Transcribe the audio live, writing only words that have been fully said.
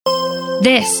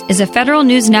This is a Federal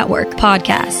News Network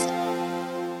podcast.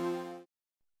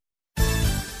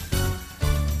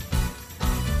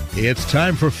 It's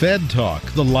time for Fed Talk,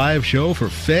 the live show for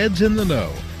feds in the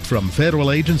know. From federal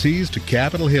agencies to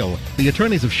Capitol Hill, the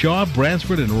attorneys of Shaw,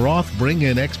 Bransford, and Roth bring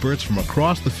in experts from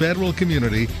across the federal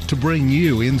community to bring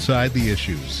you inside the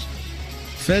issues.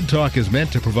 Fed Talk is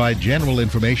meant to provide general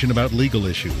information about legal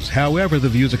issues. However, the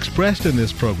views expressed in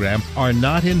this program are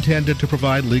not intended to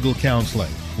provide legal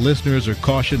counseling. Listeners are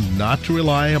cautioned not to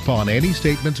rely upon any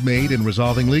statements made in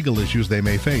resolving legal issues they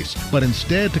may face, but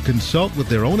instead to consult with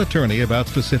their own attorney about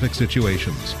specific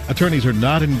situations. Attorneys are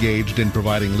not engaged in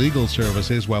providing legal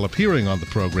services while appearing on the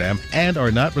program and are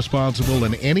not responsible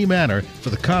in any manner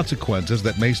for the consequences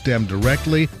that may stem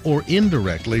directly or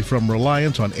indirectly from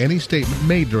reliance on any statement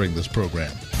made during this program.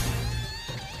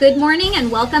 Good morning and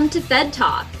welcome to Fed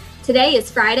Talk. Today is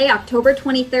Friday, October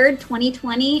 23rd,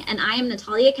 2020, and I am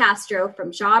Natalia Castro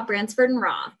from Shaw, Bransford, and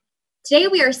Roth. Today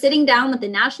we are sitting down with the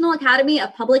National Academy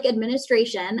of Public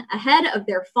Administration ahead of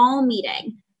their fall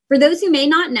meeting. For those who may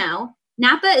not know,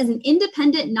 NAPA is an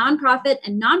independent, nonprofit,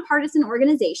 and nonpartisan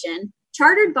organization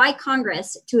chartered by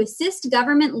Congress to assist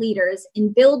government leaders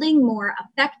in building more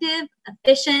effective,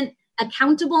 efficient,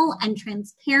 accountable, and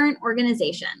transparent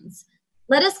organizations.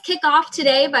 Let us kick off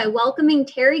today by welcoming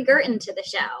Terry Gerton to the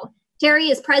show. Terry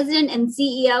is president and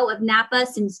CEO of NAPA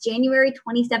since January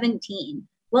 2017.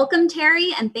 Welcome,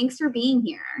 Terry, and thanks for being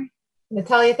here.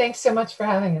 Natalia, thanks so much for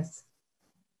having us.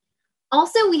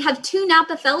 Also, we have two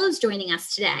NAPA fellows joining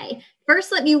us today.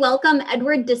 First, let me welcome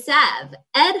Edward DeSev.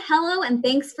 Ed, hello, and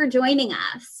thanks for joining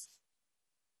us.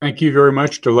 Thank you very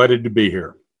much. Delighted to be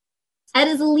here. Ed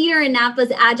is a leader in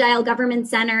NAPA's Agile Government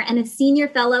Center and a senior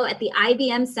fellow at the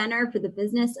IBM Center for the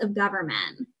Business of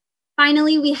Government.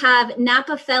 Finally, we have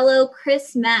NAPA fellow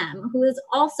Chris Mem, who is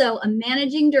also a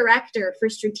managing director for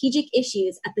strategic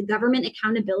issues at the Government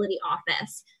Accountability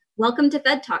Office. Welcome to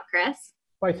Fed Talk, Chris.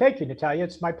 Why, thank you, Natalia.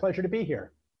 It's my pleasure to be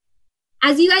here.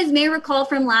 As you guys may recall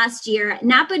from last year,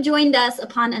 NAPA joined us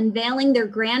upon unveiling their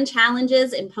grand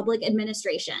challenges in public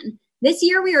administration. This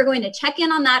year, we are going to check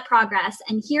in on that progress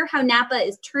and hear how NAPA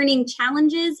is turning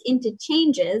challenges into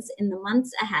changes in the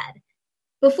months ahead.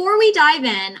 Before we dive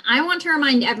in, I want to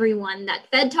remind everyone that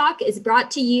Fed Talk is brought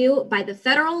to you by the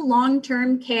Federal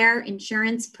Long-Term Care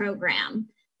Insurance Program.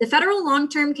 The Federal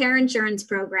Long-Term Care Insurance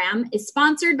Program is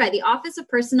sponsored by the Office of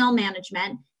Personnel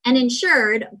Management and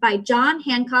insured by John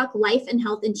Hancock Life and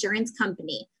Health Insurance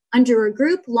Company under a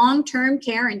group long-term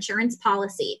care insurance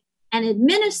policy, and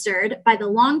administered by the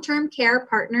Long-Term Care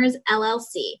Partners,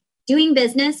 LLC, doing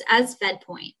business as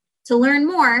FedPoint. To learn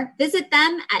more, visit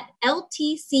them at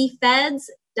ltcfeds.com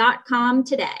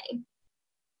today.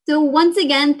 So once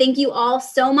again, thank you all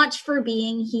so much for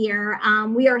being here.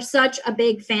 We are such a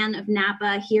big fan of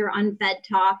NAPA here on Fed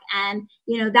Talk, and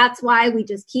that's why we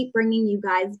just keep bringing you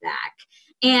guys back.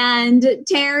 And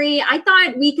Terry, I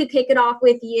thought we could kick it off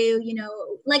with you.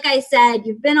 Like I said,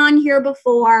 you've been on here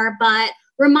before, but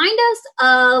remind us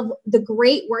of the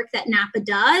great work that NAPA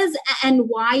does and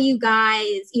why you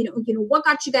guys, what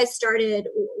got you guys started?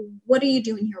 What are you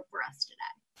doing here for us today?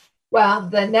 Well,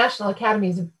 the National Academy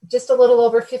is just a little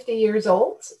over 50 years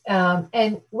old.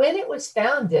 And when it was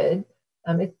founded,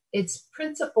 its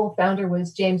principal founder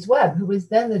was James Webb, who was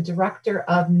then the director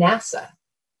of NASA.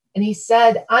 And he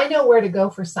said, I know where to go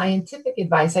for scientific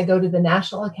advice. I go to the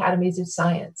National Academies of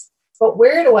Science. But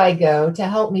where do I go to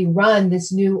help me run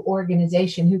this new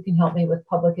organization? Who can help me with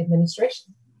public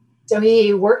administration? So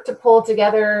he worked to pull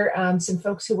together some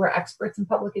folks who were experts in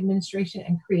public administration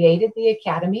and created the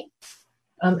Academy.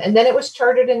 And then it was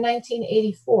chartered in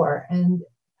 1984. And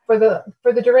for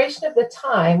the duration of the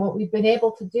time, what we've been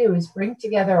able to do is bring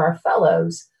together our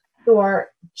fellows who are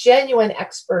genuine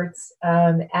experts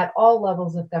at all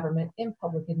levels of government in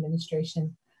public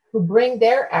administration, who bring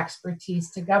their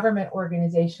expertise to government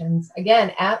organizations,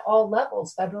 again, at all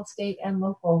levels, federal, state, and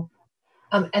local.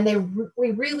 And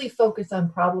we really focus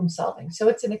on problem solving. So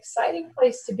it's an exciting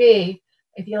place to be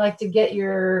if you like to get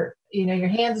your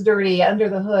hands dirty under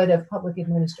the hood of public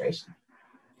administration.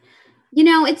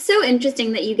 It's so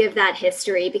interesting that you give that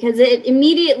history, because it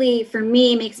immediately, for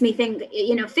me, makes me think,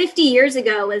 50 years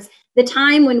ago was the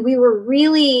time when we were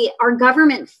really, our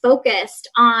government focused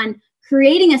on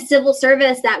creating a civil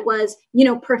service that was,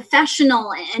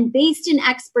 professional and based in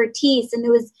expertise. And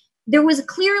there was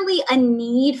clearly a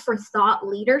need for thought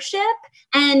leadership.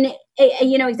 And,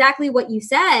 exactly what you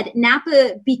said,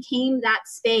 NAPA became that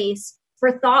space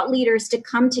for thought leaders to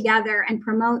come together and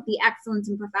promote the excellence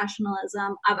and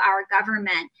professionalism of our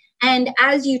government. And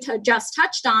as you just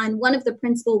touched on, one of the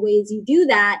principal ways you do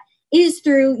that is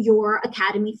through your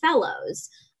Academy Fellows.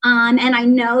 And I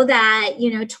know that,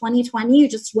 2020, you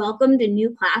just welcomed a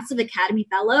new class of Academy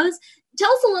Fellows.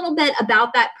 Tell us a little bit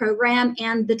about that program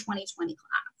and the 2020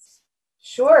 class.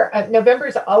 Sure. November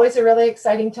is always a really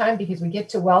exciting time because we get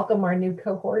to welcome our new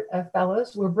cohort of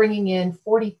fellows. We're bringing in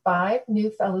 45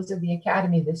 new fellows of the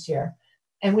Academy this year.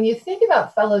 And when you think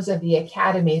about fellows of the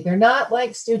Academy, they're not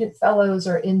like student fellows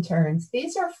or interns.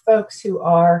 These are folks who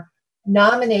are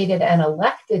nominated and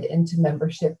elected into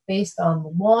membership based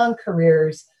on long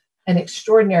careers and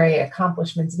extraordinary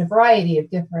accomplishments in a variety of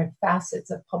different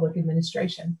facets of public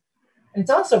administration. And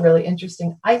it's also really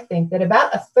interesting, I think, that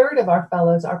about a third of our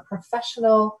fellows are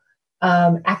professional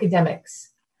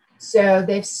academics. So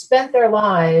they've spent their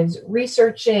lives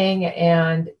researching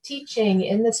and teaching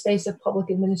in the space of public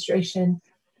administration.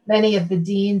 Many of the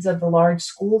deans of the large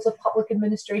schools of public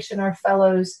administration are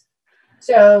fellows.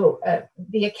 So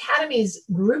the Academy's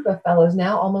group of fellows,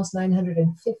 now almost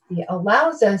 950,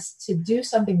 allows us to do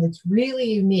something that's really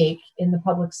unique in the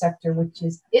public sector, which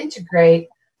is integrate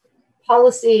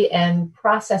policy and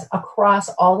process across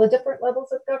all the different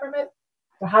levels of government.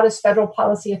 So how does federal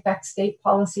policy affect state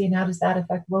policy, and how does that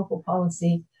affect local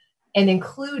policy? And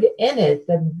include in it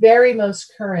the very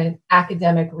most current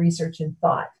academic research and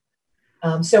thought.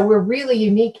 So we're really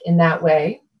unique in that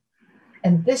way.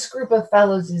 And this group of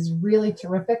fellows is really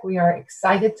terrific. We are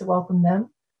excited to welcome them.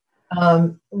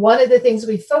 One of the things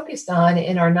we focused on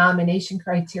in our nomination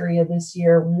criteria this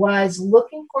year was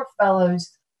looking for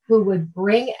fellows who would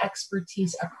bring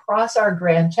expertise across our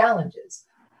grand challenges.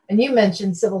 And you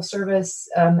mentioned civil service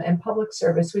and public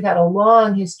service. We've had a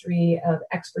long history of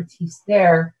expertise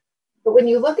there. But when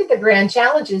you look at the grand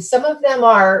challenges, some of them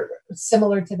are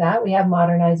similar to that. We have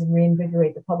modernize and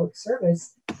reinvigorate the public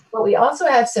service. But we also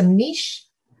have some niche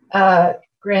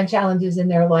grand challenges in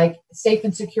there, like safe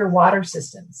and secure water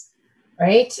systems,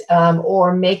 right?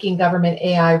 Or making government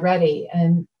AI ready.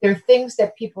 And they're things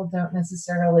that people don't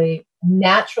necessarily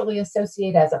naturally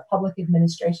associate as a public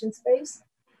administration space,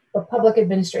 but public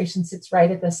administration sits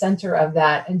right at the center of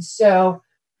that. And so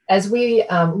as we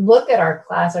look at our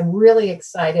class, I'm really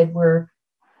excited. We're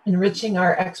enriching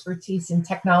our expertise in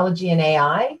technology and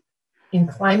AI, in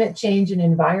climate change and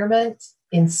environment,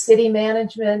 in city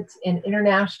management, in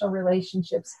international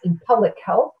relationships, in public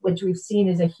health, which we've seen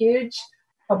is a huge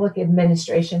public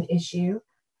administration issue,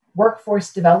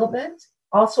 workforce development,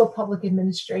 also a public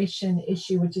administration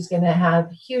issue, which is going to have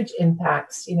huge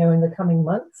impacts, in the coming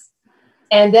months.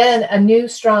 And then a new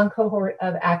strong cohort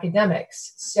of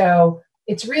academics. So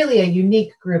it's really a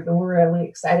unique group, and we're really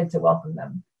excited to welcome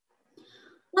them.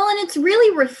 Well, and it's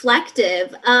really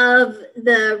reflective of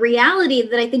the reality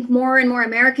that I think more and more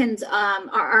Americans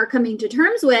are coming to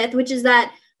terms with, which is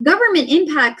that government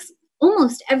impacts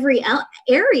almost every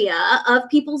area of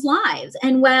people's lives.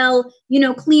 And while,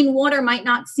 clean water might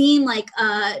not seem like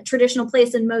a traditional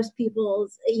place in most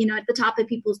people's, at the top of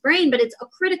people's brain, but it's a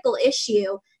critical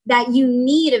issue that you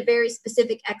need a very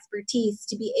specific expertise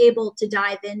to be able to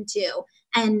dive into.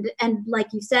 And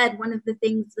like you said, one of the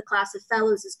things the class of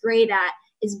fellows is great at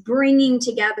is bringing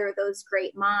together those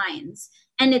great minds.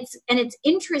 And it's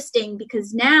interesting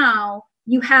because now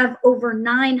you have over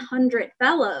 900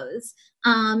 fellows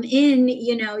in,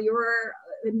 your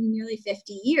nearly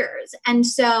 50 years. And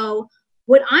so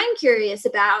what I'm curious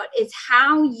about is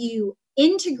how you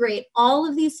integrate all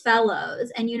of these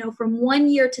fellows and, from one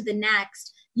year to the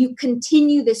next, you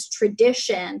continue this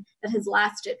tradition that has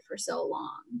lasted for so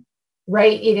long.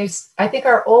 Right. I think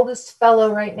our oldest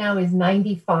fellow right now is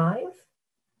 95.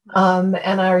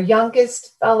 And our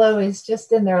youngest fellow is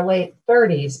just in their late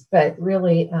 30s, but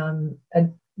really a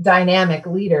dynamic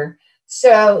leader.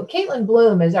 So Caitlin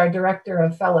Bloom is our director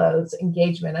of fellows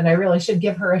engagement, and I really should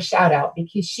give her a shout out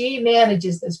because she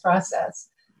manages this process.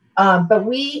 But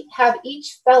we have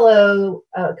each fellow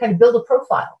kind of build a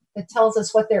profile that tells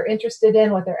us what they're interested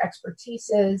in, what their expertise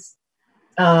is,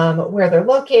 where they're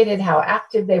located, how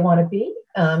active they want to be,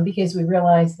 because we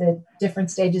realize that different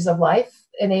stages of life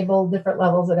enable different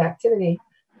levels of activity.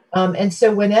 And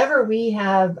so whenever we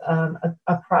have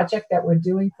a project that we're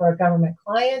doing for a government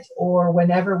client, or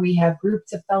whenever we have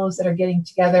groups of fellows that are getting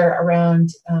together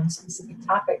around specific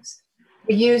topics,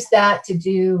 we use that to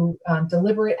do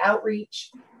deliberate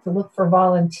outreach, to look for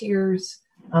volunteers,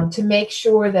 to make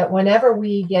sure that whenever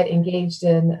we get engaged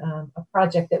in a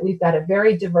project, that we've got a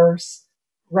very diverse,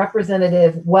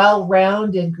 representative,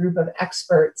 well-rounded group of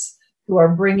experts who are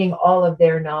bringing all of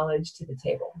their knowledge to the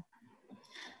table.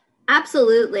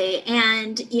 Absolutely.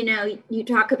 And, you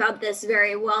talk about this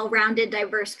very well-rounded,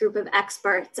 diverse group of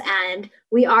experts. And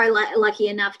We are lucky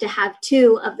enough to have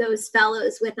two of those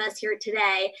fellows with us here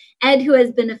today. Ed, who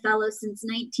has been a fellow since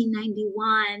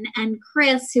 1991, and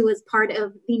Chris, who was part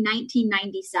of the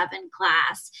 1997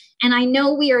 class. And I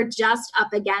know we are just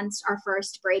up against our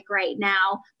first break right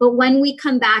now, but when we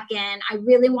come back in, I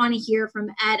really want to hear from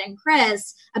Ed and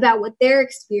Chris about what their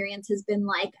experience has been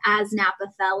like as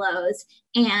NAPA fellows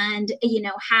and,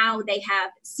 how they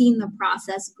have seen the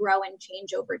process grow and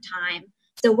change over time.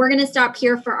 So we're going to stop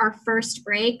here for our first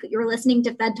break. You're listening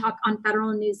to Fed Talk on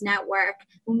Federal News Network.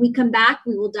 When we come back,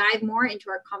 we will dive more into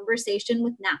our conversation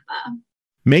with NAPA.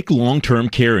 Make long-term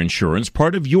care insurance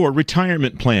part of your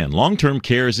retirement plan. Long-term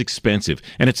care is expensive,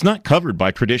 and it's not covered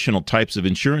by traditional types of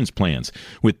insurance plans.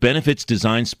 With benefits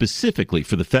designed specifically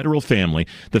for the federal family,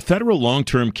 the Federal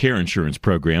Long-Term Care Insurance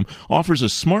Program offers a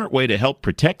smart way to help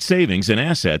protect savings and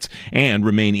assets and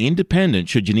remain independent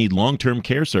should you need long-term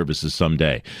care services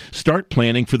someday. Start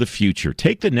planning for the future.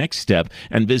 Take the next step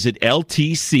and visit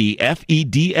ltcfeds.com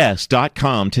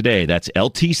today. That's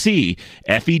ltcfeds.com.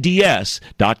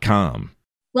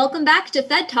 Welcome back to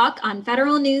Fed Talk on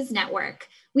Federal News Network.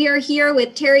 We are here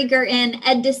with Terry Gerton,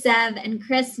 Ed DeSev, and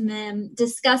Chris Mim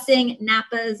discussing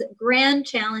NAPA's Grand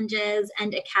Challenges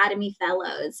and Academy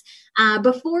Fellows.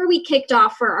 Before we kicked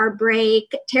off for our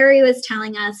break, Terry was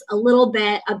telling us a little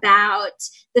bit about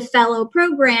the fellow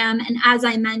program. And as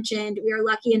I mentioned, we are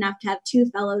lucky enough to have two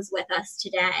fellows with us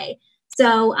today.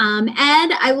 So,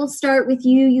 Ed, I will start with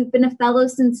you. You've been a fellow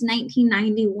since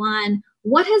 1991.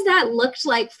 What has that looked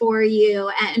like for you,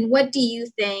 and what do you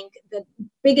think the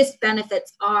biggest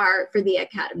benefits are for the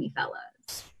Academy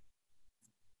Fellows?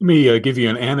 Let me give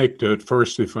you an anecdote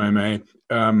first, if I may.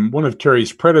 One of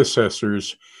Terry's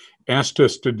predecessors asked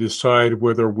us to decide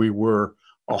whether we were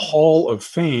a Hall of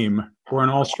Fame or an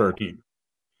all-star team.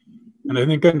 And I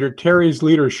think under Terry's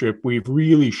leadership, we've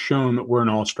really shown that we're an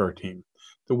all-star team,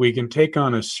 that we can take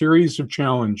on a series of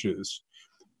challenges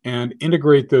and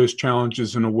integrate those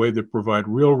challenges in a way that provide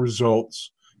real results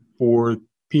for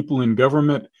people in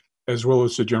government as well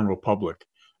as the general public.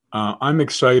 I'm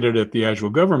excited at the Agile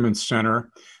Government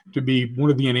Center to be one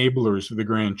of the enablers of the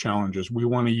grand challenges. We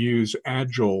want to use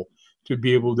Agile to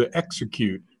be able to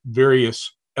execute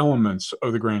various elements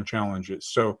of the grand challenges.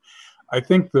 So I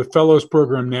think the Fellows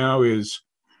Program now is,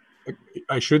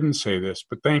 I shouldn't say this,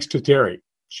 but thanks to Terry.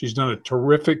 She's done a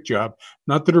terrific job.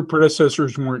 Not that her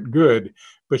predecessors weren't good,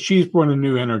 but she's brought a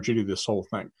new energy to this whole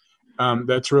thing.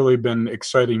 That's really been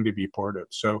exciting to be part of.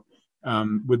 So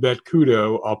with that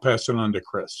kudo, I'll pass it on to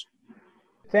Chris.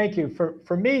 Thank you.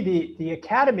 For me, the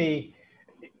Academy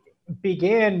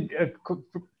began,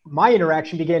 my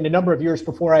interaction began a number of years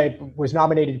before I was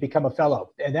nominated to become a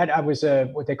fellow. And that I was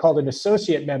what they called an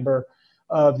associate member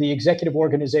of the Executive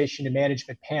Organization and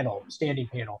Management Panel, standing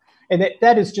panel. And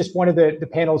that is just one of the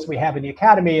panels we have in the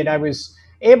Academy. And I was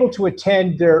able to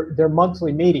attend their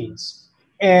monthly meetings.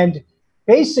 And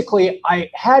basically, I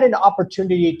had an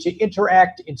opportunity to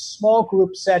interact in small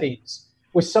group settings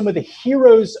with some of the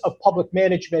heroes of public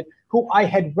management who I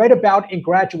had read about in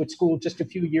graduate school just a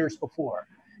few years before.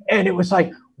 And it was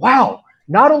like, wow,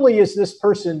 not only is this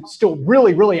person still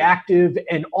really, really active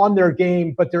and on their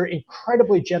game, but they're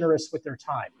incredibly generous with their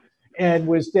time, and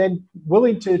was then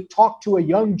willing to talk to a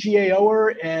young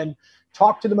GAOer and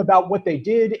talk to them about what they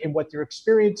did and what their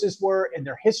experiences were and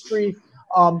their history.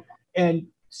 And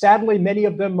sadly, many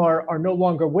of them are no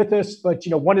longer with us. But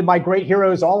one of my great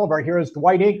heroes, all of our heroes,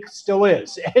 Dwight Ink, still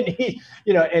is, and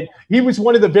he was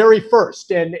one of the very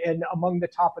first and among the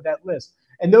top of that list.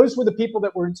 And those were the people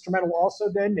that were instrumental also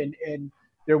then in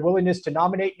their willingness to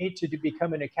nominate me to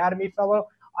become an Academy Fellow.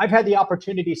 I've had the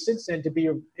opportunity since then to be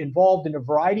involved in a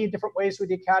variety of different ways with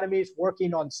the academies,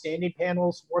 working on standing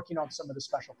panels, working on some of the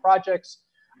special projects.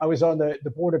 I was on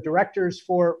the board of directors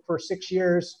for 6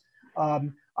 years.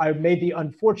 I made the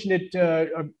unfortunate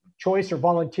choice or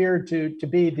volunteered to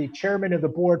be the chairman of the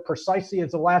board precisely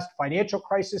as the last financial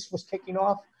crisis was kicking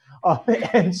off.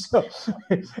 And so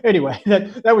anyway,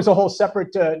 that was a whole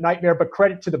separate nightmare, but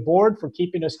credit to the board for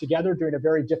keeping us together during a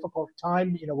very difficult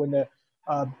time,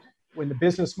 when the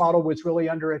business model was really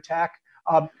under attack.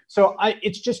 So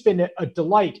it's just been a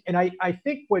delight. And I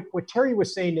think what Terry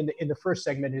was saying in the first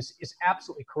segment is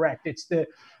absolutely correct. It's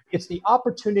the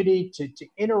opportunity to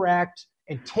interact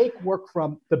and take work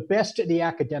from the best of the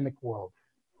academic world,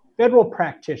 federal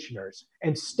practitioners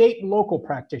and state and local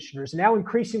practitioners, now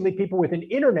increasingly people with an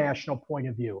international point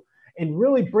of view, and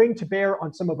really bring to bear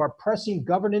on some of our pressing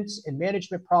governance and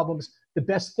management problems the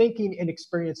best thinking and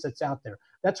experience that's out there.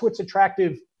 That's what's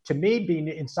attractive to me being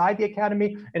inside the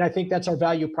Academy, and I think that's our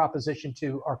value proposition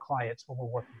to our clients when we're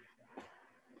working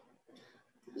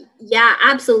with them. Yeah,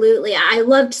 absolutely. I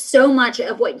loved so much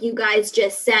of what you guys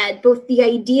just said, both the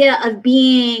idea of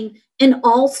being an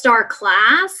all-star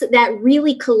class that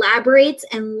really collaborates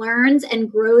and learns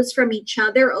and grows from each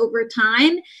other over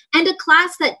time, and a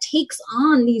class that takes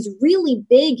on these really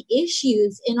big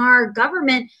issues in our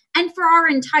government and for our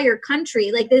entire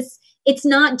country. Like this, it's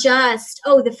not just,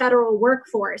 oh, the federal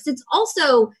workforce. It's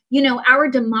also, our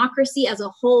democracy as a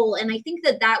whole. And I think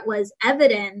that was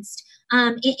evidenced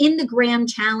in the Graham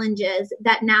challenges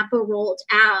that NAPA rolled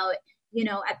out,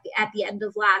 at the end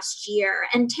of last year.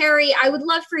 And Terry, I would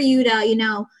love for you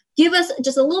to, give us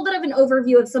just a little bit of an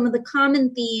overview of some of the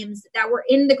common themes that were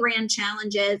in the Grand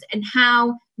Challenges and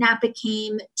how NAPA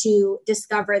came to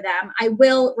discover them. I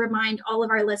will remind all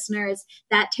of our listeners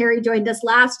that Terry joined us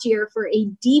last year for a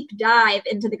deep dive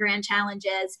into the Grand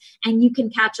Challenges, and you can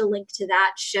catch a link to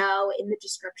that show in the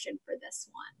description for this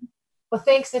one. Well,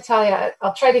 thanks, Natalia.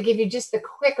 I'll try to give you just a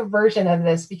quick version of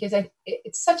this because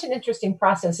it's such an interesting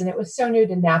process and it was so new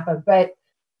to NAPA. But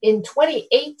in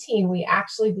 2018, we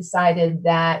actually decided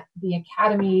that the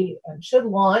Academy should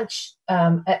launch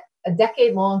a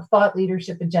decade-long thought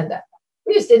leadership agenda.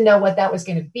 We just didn't know what that was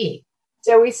going to be.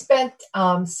 So we spent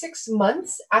 6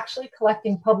 months actually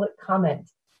collecting public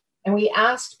comment. And we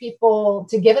asked people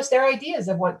to give us their ideas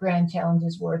of what grand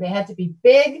challenges were. They had to be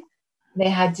big. They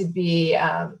had to be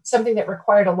something that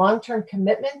required a long-term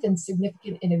commitment and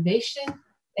significant innovation.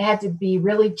 They had to be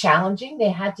really challenging. They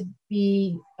had to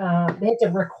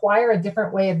require a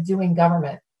different way of doing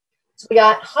government. So we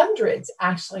got hundreds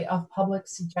actually of public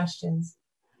suggestions.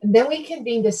 And then we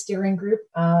convened a steering group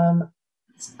of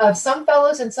some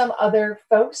fellows and some other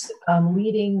folks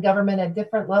leading government at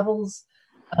different levels,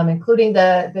 including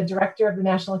the director of the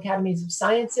National Academies of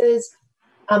Sciences,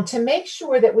 to make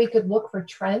sure that we could look for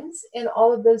trends in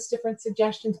all of those different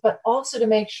suggestions, but also to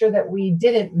make sure that we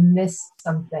didn't miss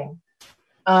something.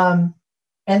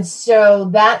 And so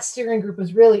that steering group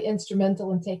was really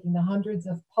instrumental in taking the hundreds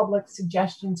of public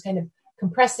suggestions, kind of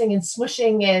compressing and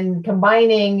smushing and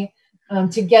combining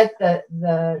to get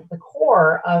the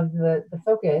core of the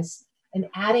focus and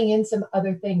adding in some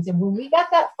other things. And when we got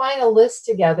that final list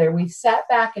together, we sat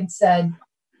back and said,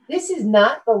 this is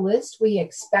not the list we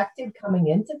expected coming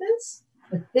into this,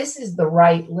 but this is the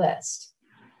right list.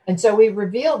 And so we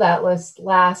revealed that list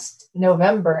last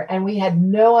November, and we had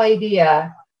no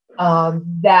idea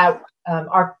that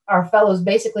our fellows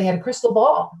basically had a crystal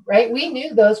ball, right? We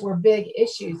knew those were big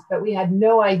issues, but we had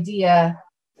no idea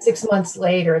 6 months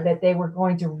later that they were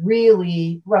going to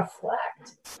really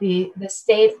reflect the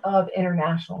state of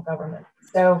international government.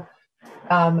 So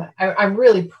I'm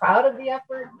really proud of the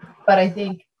effort, but I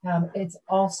think it's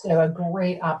also a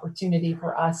great opportunity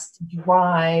for us to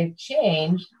drive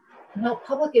change and help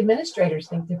public administrators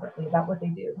think differently about what they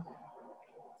do.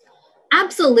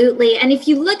 Absolutely. And if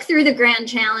you look through the Grand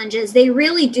Challenges, they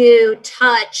really do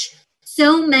touch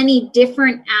so many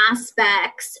different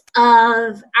aspects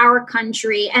of our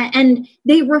country, and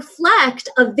they reflect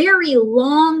a very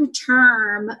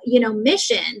long-term,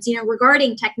 missions,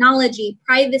 regarding technology,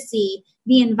 privacy,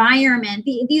 the environment.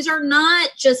 These are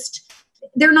not just,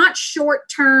 they're not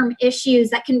short-term issues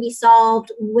that can be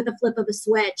solved with a flip of a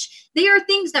switch. They are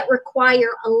things that require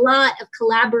a lot of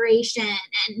collaboration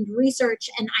and research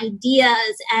and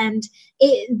ideas. And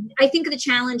I think the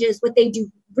challenges, what they do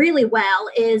really well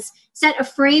is set a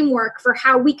framework for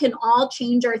how we can all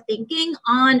change our thinking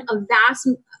on a vast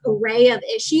array of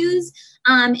issues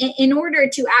in order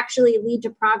to actually lead to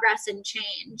progress and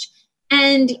change.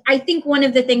 And I think one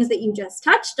of the things that you just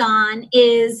touched on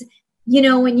is,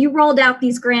 when you rolled out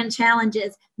these grand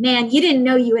challenges, man, you didn't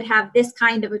know you would have this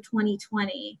kind of a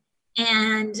 2020.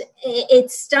 And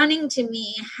it's stunning to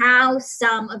me how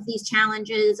some of these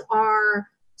challenges are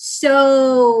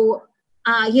so,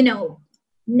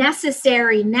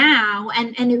 necessary now.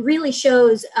 And it really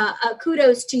shows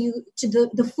kudos to you, to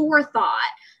the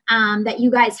forethought that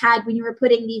you guys had when you were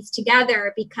putting these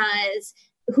together, because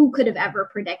who could have ever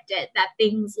predicted that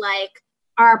things like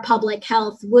our public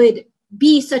health would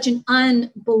be such an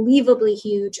unbelievably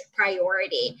huge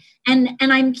priority. And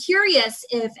I'm curious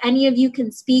if any of you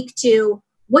can speak to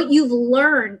what you've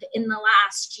learned in the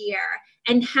last year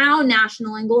and how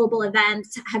national and global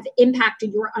events have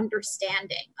impacted your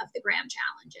understanding of the Graham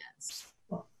Challenges.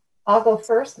 Well, I'll go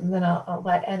first, and then I'll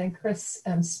let Ed and Chris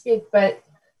speak. But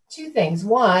two things.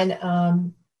 One,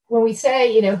 when we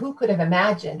say, who could have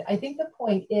imagined, I think the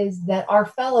point is that our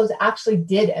fellows actually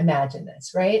did imagine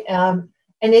this, right?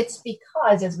 And it's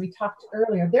because, as we talked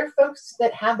earlier, they're folks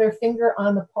that have their finger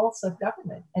on the pulse of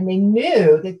government, and they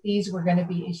knew that these were going to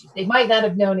be issues. They might not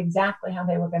have known exactly how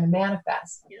they were going to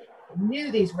manifest. They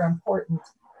knew these were important.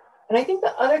 And I think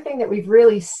the other thing that we've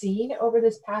really seen over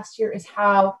this past year is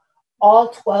how all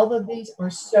 12 of these are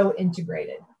so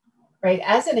integrated, right?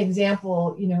 As an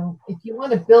example, if you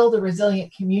want to build a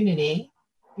resilient community,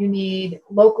 you need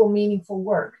local meaningful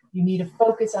work. You need a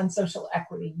focus on social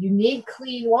equity. You need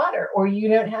clean water, or you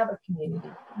don't have a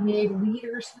community. You need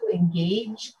leaders who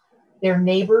engage their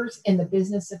neighbors in the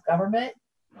business of government.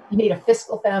 You need a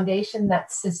fiscal foundation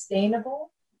that's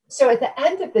sustainable. So at the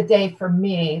end of the day, for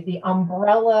me, the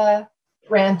umbrella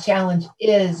grand challenge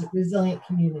is resilient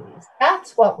communities.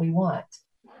 That's what we want.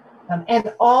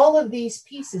 And all of these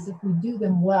pieces, if we do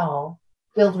them well,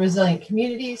 build resilient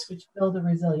communities, which build a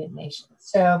resilient nation.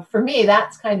 So for me,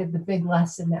 that's kind of the big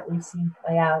lesson that we've seen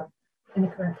play out in the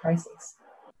current crisis.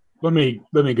 Let me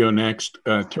go next.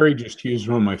 Terry just used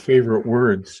one of my favorite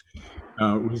words,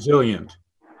 resilient.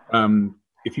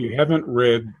 If you haven't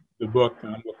read the book,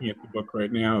 and I'm looking at the book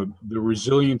right now, The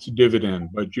Resilience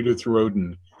Dividend by Judith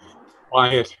Rodin, buy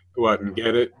it, go out and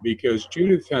get it, because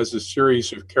Judith has a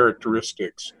series of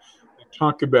characteristics that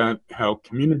talk about how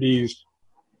communities,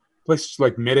 places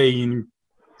like Medellin,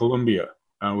 Colombia,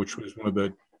 which was one of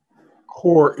the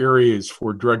core areas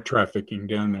for drug trafficking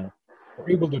down there, are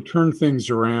able to turn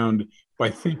things around by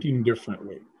thinking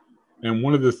differently. And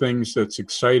one of the things that's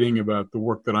exciting about the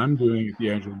work that I'm doing at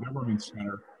the Agile Government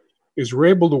Center is we're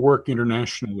able to work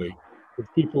internationally with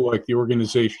people like the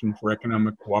Organization for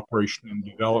Economic Cooperation and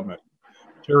Development.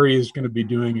 Terry is going to be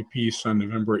doing a piece on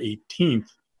November 18th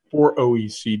for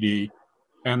OECD.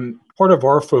 And part of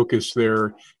our focus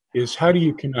there is, how do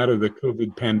you come out of the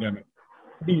COVID pandemic?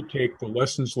 How do you take the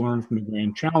lessons learned from the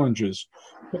grand challenges,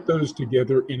 put those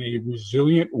together in a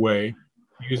resilient way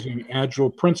using agile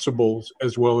principles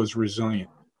as well as resilient?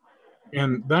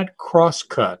 And that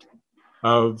cross-cut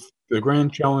of the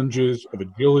grand challenges, of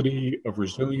agility, of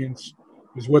resilience,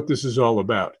 is what this is all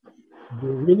about.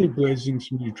 We're really blazing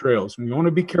some new trails. And we want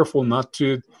to be careful not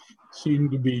to seem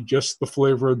to be just the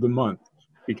flavor of the month,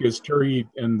 because Terry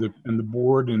and the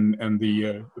board and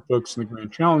the folks in the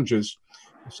grand challenges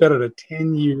set out a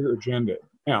 10-year agenda.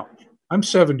 Now, I'm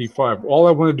 75. All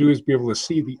I want to do is be able to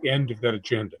see the end of that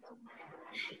agenda.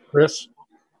 Chris?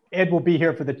 Ed will be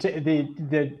here for the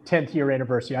 10th year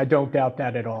anniversary. I don't doubt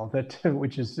that at all.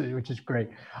 Which is great.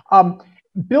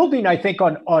 Building, I think,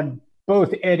 on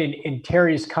both Ed and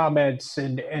Terry's comments,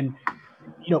 and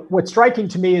what's striking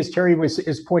to me, as Terry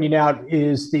is pointing out,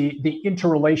 is the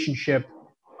interrelationship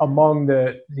among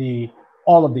the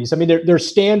all of these. I mean, they're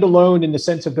standalone in the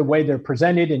sense of the way they're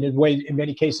presented, and in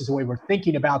many cases the way we're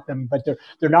thinking about them, but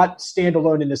they're not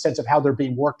standalone in the sense of how they're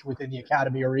being worked within the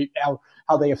academy, or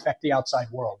how they affect the outside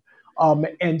world.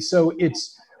 And so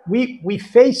we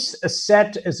face a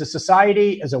set, as a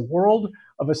society, as a world,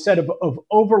 of a set of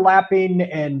overlapping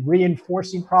and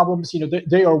reinforcing problems.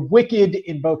 They are wicked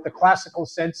in both the classical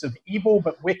sense of evil,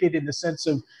 but wicked in the sense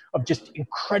of just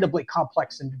incredibly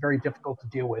complex and very difficult to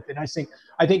deal with. And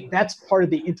I think that's part of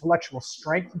the intellectual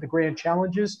strength of the grand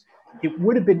challenges. It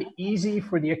would have been easy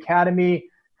for the academy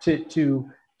to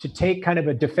take kind of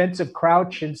a defensive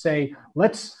crouch and say,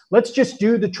 let's just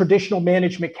do the traditional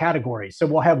management categories. So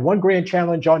we'll have one grand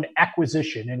challenge on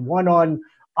acquisition, and one on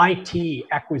IT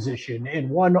acquisition, and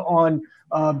one on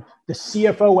the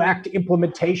CFO Act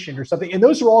implementation or something. And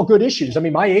those are all good issues. I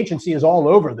mean, my agency is all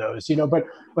over those,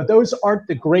 but those aren't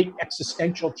the great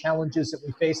existential challenges that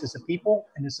we face as a people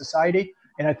and as society.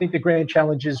 And I think the grand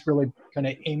challenges really kind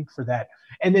of aimed for that.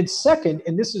 And then second,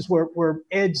 and this is where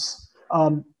Ed's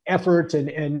effort,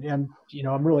 and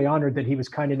I'm really honored that he was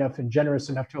kind enough and generous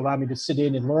enough to allow me to sit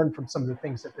in and learn from some of the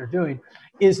things that they're doing,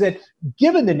 is that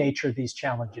given the nature of these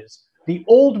challenges, the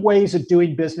old ways of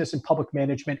doing business and public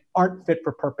management aren't fit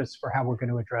for purpose for how we're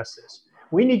going to address this.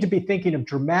 We need to be thinking of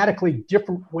dramatically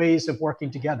different ways of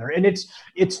working together. And it's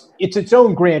its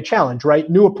own grand challenge, right?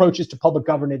 New approaches to public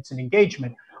governance and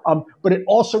engagement. But it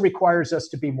also requires us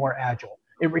to be more agile.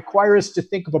 It requires us to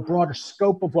think of a broader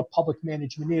scope of what public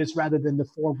management is, rather than the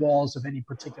four walls of any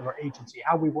particular agency,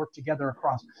 how we work together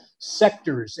across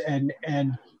sectors and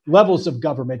levels of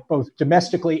government, both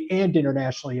domestically and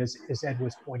internationally, as Ed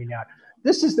was pointing out.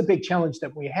 This is the big challenge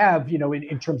that we have,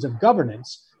 in terms of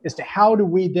governance, as to how do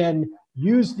we then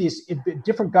use these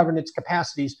different governance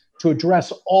capacities to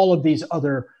address all of these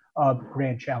other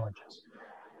grand challenges.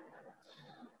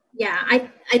 Yeah,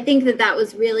 I think that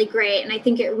was really great. And I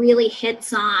think it really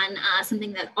hits on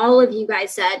something that all of you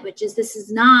guys said, which is, this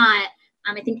is not,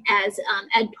 I think as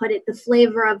Ed put it, the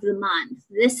flavor of the month.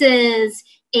 This is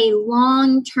a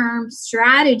long-term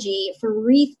strategy for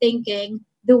rethinking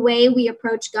the way we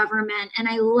approach government. And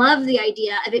I love the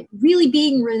idea of it really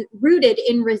being rooted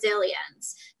in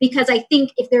resilience, because I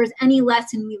think if there's any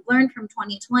lesson we've learned from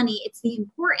 2020, it's the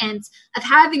importance of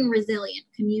having resilient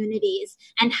communities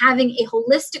and having a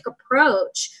holistic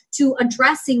approach to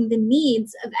addressing the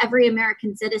needs of every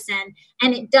American citizen.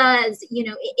 And it does,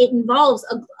 it involves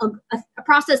a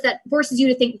process that forces you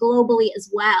to think globally as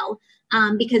well,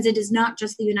 because it is not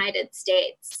just the United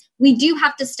States. We do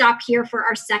have to stop here for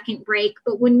our second break,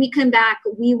 but when we come back,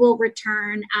 we will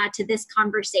return to this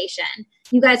conversation.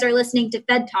 You guys are listening to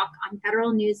Fed Talk on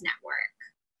Federal News Network.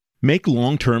 Make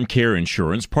long-term care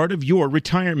insurance part of your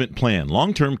retirement plan.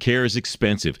 Long-term care is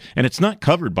expensive, and it's not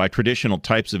covered by traditional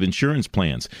types of insurance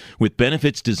plans. With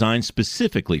benefits designed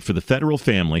specifically for the federal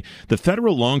family, the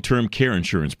Federal Long-Term Care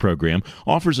Insurance Program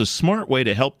offers a smart way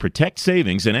to help protect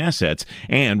savings and assets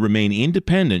and remain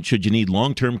independent should you need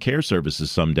long-term care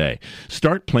services someday.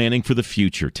 Start planning for the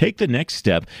future. Take the next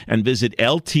step and visit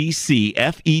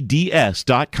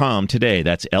LTCFEDS.com today.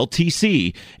 That's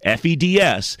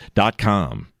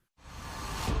LTCFEDS.com.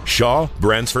 Shaw,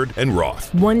 Bransford, and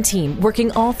Roth. One team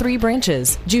working all three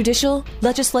branches: judicial,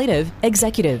 legislative,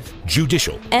 executive.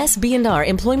 Judicial. SB&R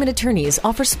Employment Attorneys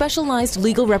offer specialized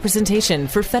legal representation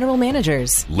for federal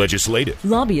managers. Legislative.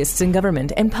 Lobbyists in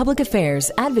government and public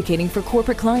affairs advocating for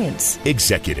corporate clients.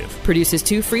 Executive. Produces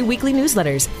 2 free weekly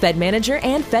newsletters, Fed Manager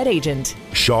and Fed Agent.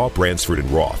 Shaw, Bransford, and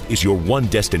Roth is your one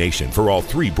destination for all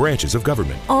 3 branches of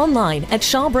government. Online at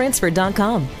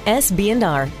shawbransford.com.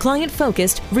 SB&R,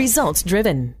 client-focused,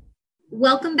 results-driven.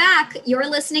 Welcome back. You're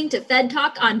listening to Fed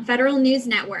Talk on Federal News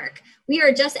Network. We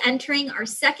are just entering our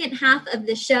second half of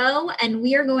the show, and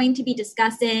we are going to be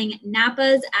discussing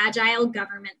NAPA's Agile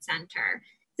Government Center.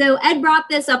 So Ed brought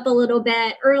this up a little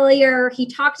bit earlier. He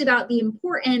talked about the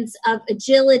importance of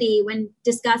agility when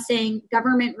discussing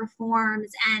government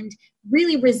reforms and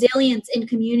really resilience in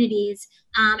communities.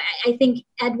 I think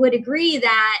Ed would agree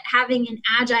that having an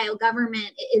agile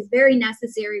government is very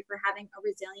necessary for having a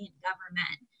resilient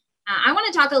government. I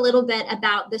want to talk a little bit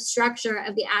about the structure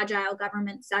of the Agile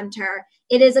Government Center.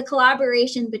 It is a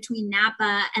collaboration between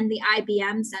NAPA and the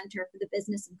IBM Center for the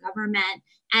Business of Government.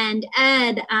 And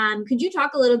Ed, could you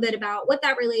talk a little bit about what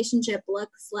that relationship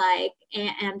looks like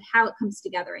and how it comes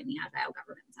together in the Agile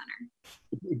Government Center?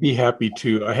 Be happy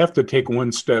to. I have to take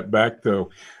one step back, though.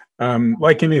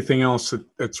 Like anything else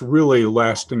that's really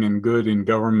lasting and good in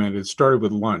government, it started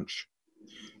with lunch.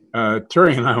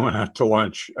 Terry and I went out to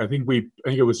lunch. I think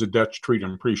it was a Dutch treat.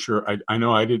 I'm pretty sure. I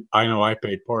know I did. I know I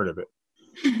paid part of it.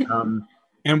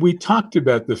 And we talked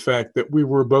about the fact that we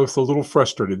were both a little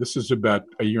frustrated. This is about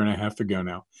a year and a half ago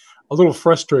now. A little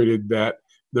frustrated that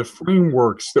the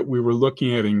frameworks that we were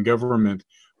looking at in government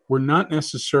were not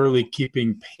necessarily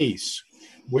keeping pace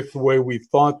with the way we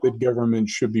thought that government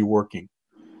should be working.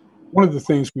 One of the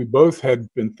things we both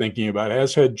had been thinking about,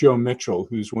 as had Joe Mitchell,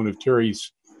 who's one of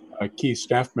Terry's key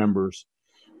staff members,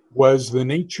 was the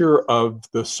nature of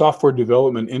the software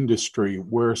development industry,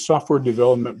 where software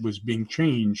development was being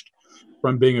changed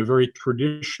from being a very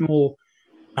traditional,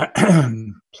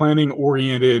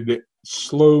 planning-oriented,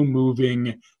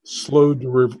 slow-moving, slow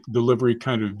delivery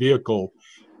kind of vehicle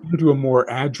into a more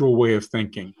agile way of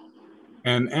thinking.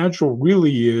 And agile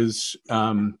really is,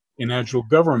 in agile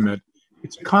government,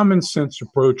 it's a common sense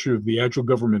approach of the agile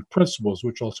government principles,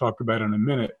 which I'll talk about in a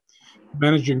minute.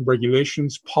 Managing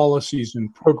regulations, policies,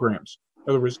 and programs. In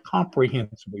other words,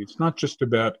 comprehensively. It's not just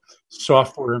about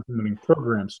software implementing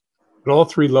programs, but all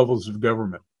 3 levels of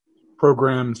government: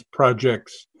 programs,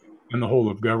 projects, and the whole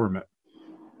of government.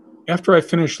 After I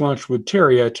finished lunch with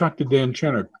Terry, I talked to Dan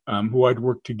Chenook, who I'd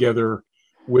worked together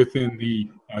with in the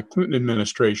Clinton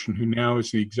administration, who now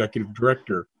is the executive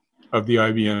director of the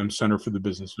IBM Center for the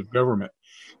Business of Government.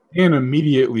 Dan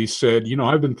immediately said,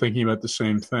 I've been thinking about the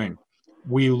same thing.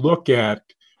 We look at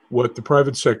what the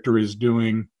private sector is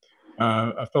doing.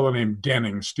 A fellow named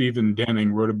Denning, Stephen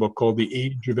Denning, wrote a book called The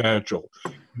Age of Agile,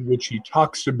 in which he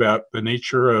talks about the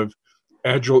nature of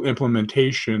agile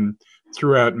implementation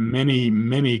throughout many,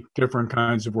 many different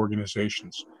kinds of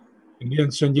organizations. And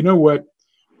Dan said, you know what?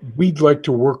 We'd like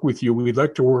to work with you. We'd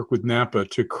like to work with NAPA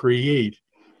to create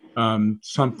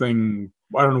something,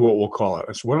 I don't know what we'll call it.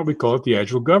 I said, why don't we call it the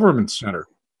Agile Government Center?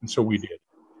 And so we did.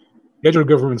 The Agile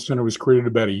Government Center was created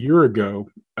about a year ago,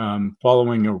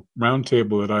 following a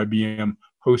roundtable that IBM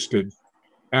hosted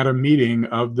at a meeting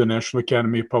of the National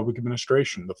Academy of Public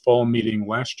Administration, the fall meeting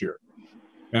last year.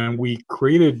 And we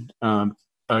created an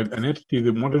entity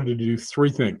that wanted to do 3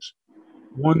 things.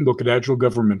 1, look at agile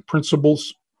government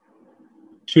principles.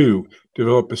 2,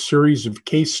 develop a series of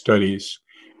case studies.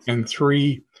 And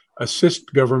 3,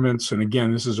 assist governments, and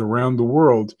again, this is around the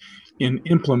world, in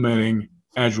implementing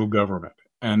agile government.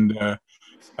 And I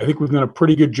think we've done a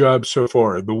pretty good job so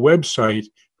far. The website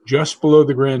Just below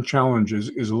the Grand Challenges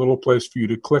is a little place for you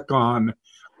to click on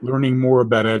learning more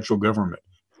about Agile Government.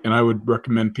 And I would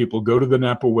recommend people go to the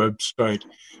NAPA website,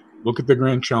 look at the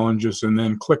Grand Challenges, and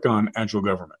then click on Agile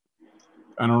Government.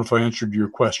 I don't know if I answered your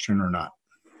question or not.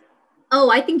 Oh,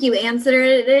 I think you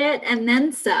answered it and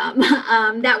then some.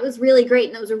 That was really great.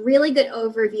 And that was a really good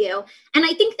overview. And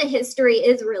I think the history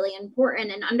is really important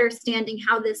in understanding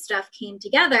how this stuff came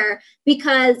together,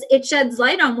 because it sheds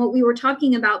light on what we were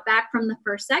talking about back from the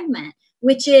first segment,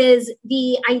 which is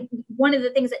one of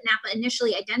the things that NAPA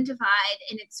initially identified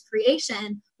in its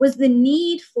creation was the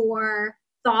need for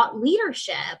thought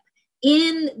leadership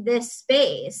in this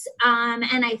space.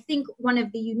 And I think one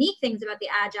of the unique things about the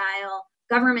Agile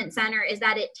Government Center is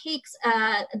that it takes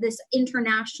this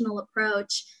international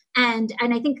approach. And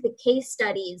I think the case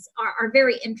studies are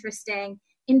very interesting.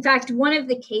 In fact, one of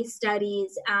the case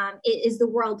studies is the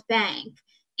World Bank.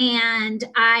 And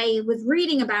I was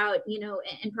reading about,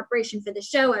 in preparation for the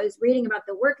show, I was reading about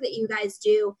the work that you guys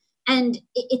do. And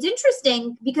it's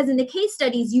interesting because in the case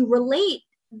studies, you relate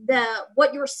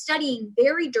what you're studying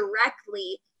very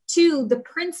directly to the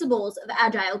principles of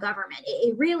Agile government.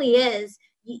 It really is.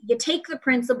 You take the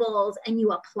principles and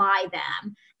you apply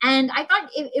them. And I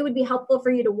thought it would be helpful for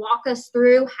you to walk us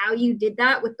through how you did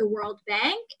that with the World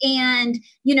Bank and,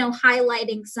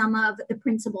 highlighting some of the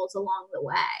principles along the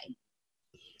way.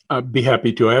 I'd be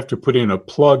happy to. I have to put in a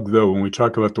plug, though, when we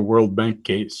talk about the World Bank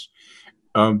case.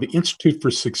 The Institute for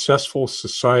Successful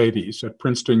Societies at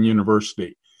Princeton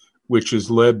University, which is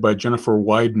led by Jennifer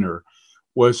Widener,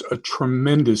 was a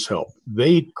tremendous help.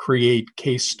 They create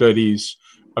case studies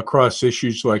across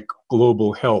issues like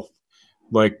global health,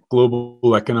 like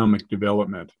global economic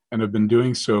development, and have been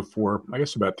doing so for, I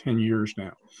guess, about 10 years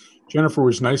now. Jennifer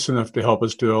was nice enough to help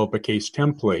us develop a case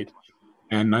template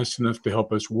and nice enough to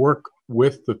help us work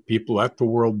with the people at the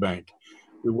World Bank.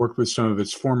 We worked with some of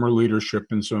its former leadership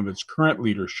and some of its current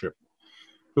leadership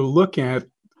to look at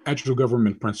Agile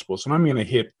government principles. And I'm going to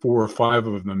hit 4 or 5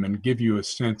 of them and give you a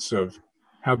sense of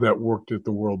how that worked at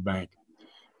the World Bank.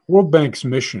 World Bank's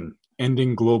mission,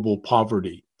 ending global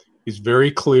poverty, is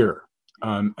very clear.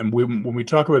 And when we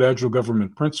talk about Agile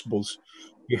government principles,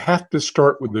 you have to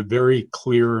start with a very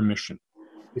clear mission.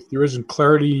 If there isn't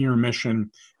clarity in your mission,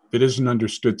 if it isn't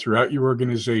understood throughout your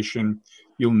organization,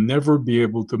 you'll never be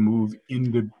able to move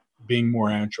into being more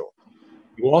agile.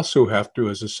 You also have to,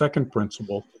 as a second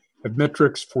principle, have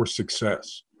metrics for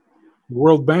success. The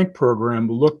World Bank program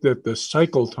looked at the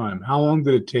cycle time. How long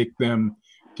did it take them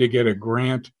to get a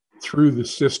grant through the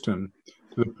system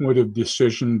to the point of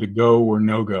decision to go or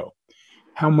no go?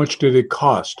 How much did it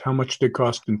cost? How much did it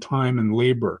cost in time and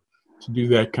labor to do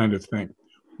that kind of thing?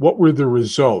 What were the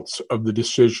results of the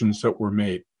decisions that were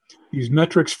made? These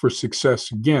metrics for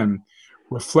success, again,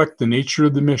 reflect the nature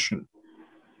of the mission.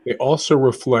 They also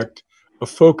reflect a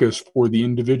focus for the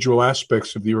individual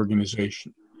aspects of the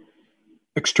organization.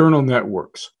 External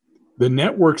networks. The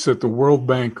networks that the World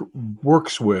Bank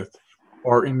works with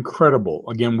are incredible.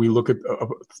 Again, we look at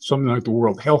something like the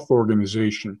World Health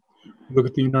Organization, we look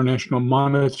at the International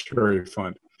Monetary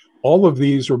Fund. All of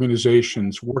these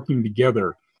organizations working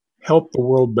together help the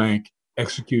World Bank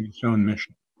execute its own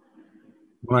mission.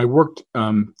 When I worked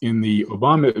in the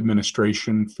Obama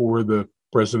administration for the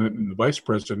president and the vice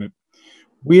president,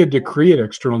 we had to create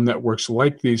external networks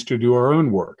like these to do our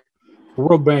own work. The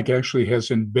World Bank actually has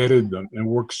embedded them and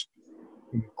works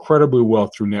incredibly well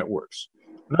through networks.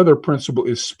 Another principle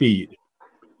is speed.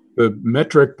 The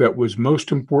metric that was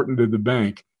most important to the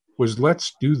bank was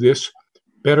let's do this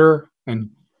better and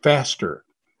faster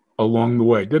along the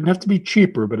way. It doesn't have to be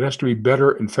cheaper, but it has to be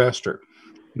better and faster.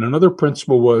 And another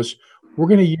principle was we're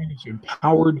going to use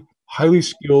empowered, highly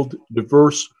skilled,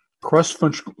 diverse,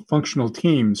 cross-functional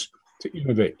teams to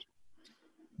innovate.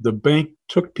 The bank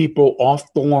took people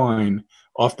off the line,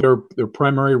 off their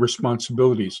primary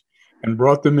responsibilities, and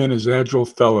brought them in as Agile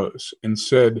fellows and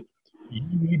said, you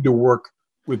need to work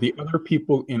with the other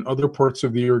people in other parts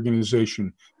of the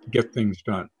organization to get things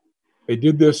done. They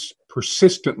did this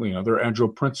persistently, another Agile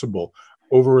principle,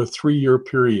 over a 3-year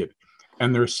period,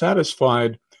 and they're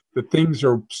satisfied that things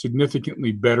are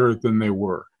significantly better than they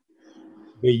were.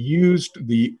 They used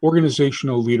the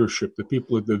organizational leadership, the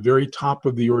people at the very top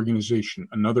of the organization,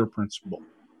 another principle,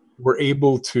 were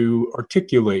able to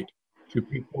articulate to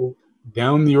people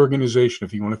down the organization,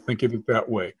 if you want to think of it that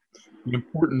way, the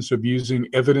importance of using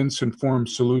evidence-informed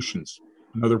solutions,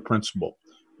 another principle,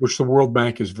 which the World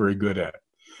Bank is very good at.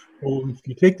 Well, if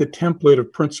you take the template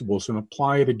of principles and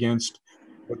apply it against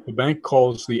what the bank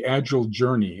calls the Agile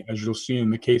journey, as you'll see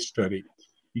in the case study,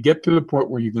 you get to the point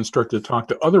where you can start to talk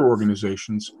to other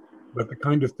organizations about the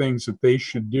kind of things that they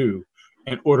should do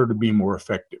in order to be more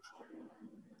effective.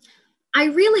 I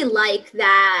really like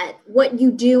that what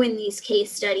you do in these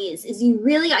case studies is you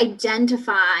really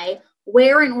identify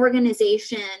where an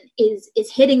organization is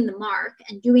hitting the mark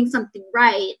and doing something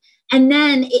right. And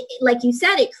then, like you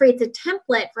said, it creates a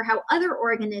template for how other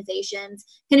organizations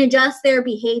can adjust their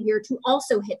behavior to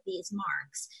also hit these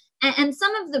marks. And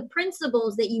some of the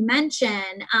principles that you mention,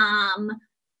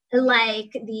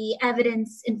 like the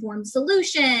evidence-informed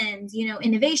solutions,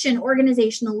 innovation,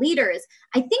 organizational leaders,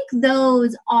 I think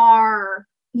those are,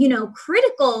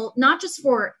 critical, not just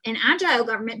for an agile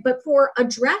government, but for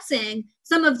addressing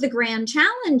some of the grand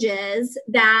challenges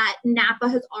that NAPA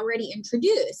has already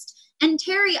introduced. And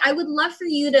Terry, I would love for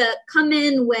you to come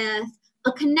in with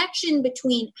a connection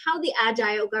between how the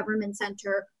Agile Government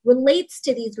Center relates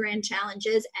to these grand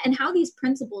challenges and how these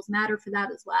principles matter for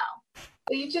that as well.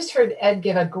 Well, you just heard Ed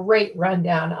give a great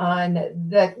rundown on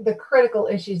the critical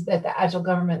issues that the Agile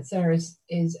Government Center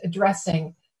is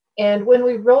addressing. And when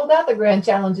we rolled out the grand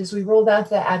challenges, we rolled out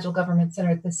the Agile Government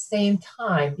Center at the same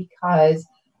time because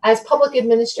as public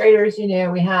administrators,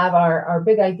 we have our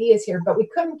big ideas here, but we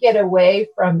couldn't get away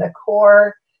from the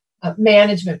core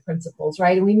management principles,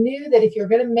 right? And we knew that if you're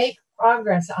going to make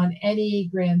progress on any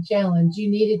grand challenge, you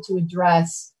needed to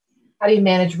address how do you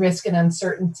manage risk and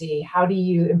uncertainty? How do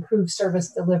you improve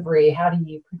service delivery? How do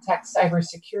you protect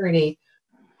cybersecurity?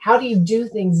 How do you do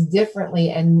things differently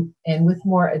and with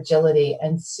more agility?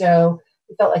 And so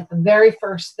we felt like the very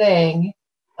first thing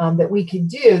that we could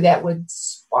do that would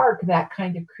spark that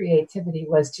kind of creativity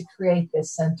was to create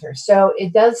this center. So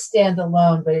it does stand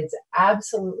alone, but it's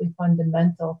absolutely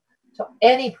fundamental to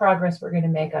any progress we're going to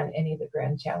make on any of the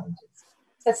grand challenges.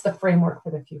 That's the framework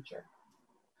for the future.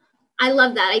 I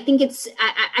love that.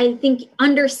 I think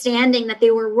understanding that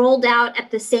they were rolled out at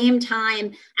the same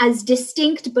time as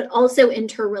distinct but also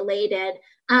interrelated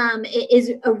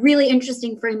is a really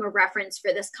interesting frame of reference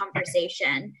for this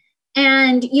conversation.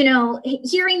 And,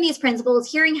 hearing these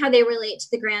principles, hearing how they relate to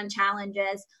the grand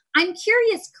challenges, I'm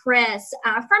curious, Chris,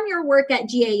 from your work at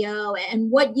GAO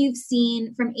and what you've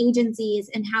seen from agencies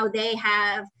and how they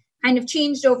have kind of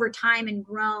changed over time and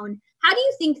grown, how do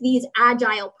you think these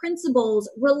agile principles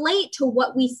relate to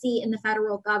what we see in the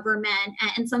federal government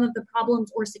and some of the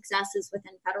problems or successes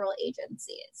within federal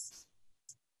agencies?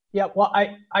 Yeah, well,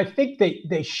 I think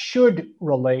they should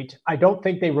relate. I don't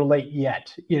think they relate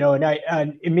yet,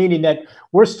 and meaning that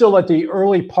we're still at the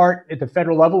early part at the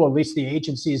federal level, at least the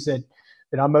agencies that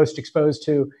I'm most exposed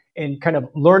to, and kind of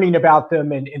learning about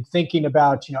them and thinking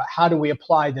about, how do we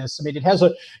apply this? I mean, it has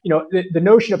the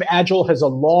notion of agile has a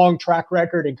long track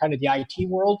record in kind of the IT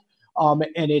world.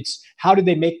 And it's how do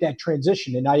they make that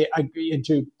transition? And I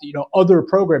into other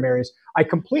program areas. I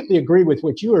completely agree with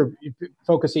what you were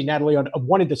focusing, Natalie, on.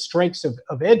 One of the strengths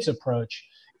of Ed's approach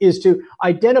is to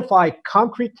identify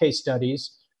concrete case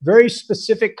studies, very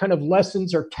specific kind of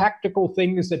lessons or tactical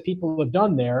things that people have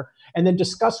done there, and then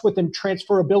discuss with them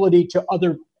transferability to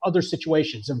other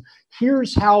situations. And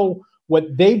here's how what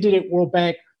they did at World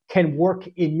Bank can work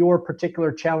in your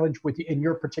particular challenge in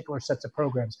your particular sets of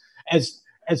programs.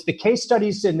 As the case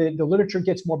studies and the literature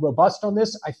gets more robust on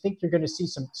this, I think you're going to see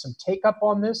some take up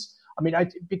on this. I mean,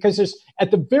 because there's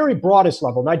at the very broadest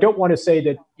level, and I don't want to say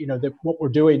that that what we're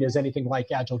doing is anything like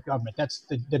agile government. That's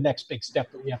the next big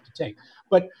step that we have to take.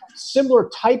 But similar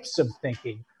types of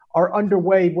thinking are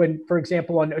underway when, for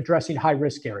example, on addressing high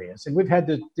risk areas. And we've had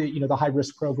the high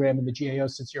risk program in the GAO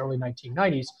since the early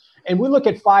 1990s, and we look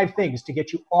at 5 things to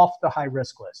get you off the high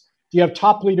risk list. Do you have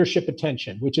top leadership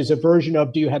attention, which is a version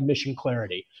of do you have mission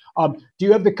clarity? Do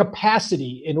you have the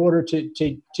capacity in order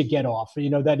to get off?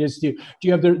 That is, do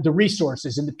you have the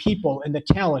resources and the people and the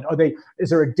talent?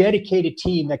 Is there a dedicated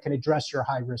team that can address your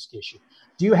high risk issue?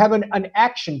 Do you have an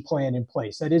action plan in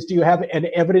place? That is, do you have an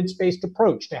evidence-based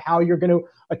approach to how you're going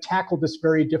to tackle this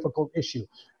very difficult issue?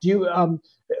 Do you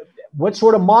what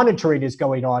sort of monitoring is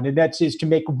going on? And that is to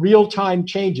make real-time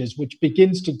changes, which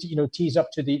begins to tease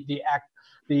up to the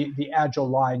agile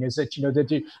line. Is that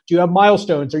do you have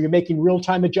milestones? Are you making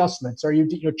real-time adjustments? Are you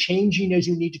changing as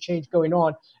you need to change going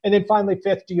on? And then finally,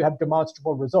 5th, do you have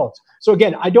demonstrable results? So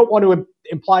again, I don't want to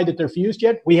imply that they're fused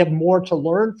yet. We have more to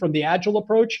learn from the agile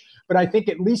approach, but I think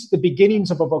at least the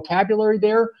beginnings of a vocabulary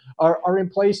there are in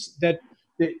place that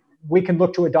we can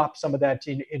look to adopt some of that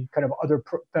in kind of other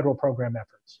federal program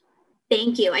efforts.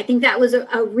 Thank you. I think that was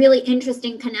a really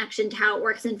interesting connection to how it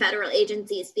works in federal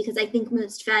agencies, because I think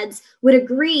most feds would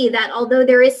agree that although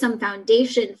there is some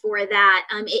foundation for that,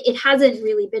 it hasn't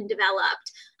really been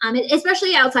developed,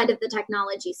 especially outside of the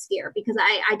technology sphere, because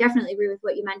I definitely agree with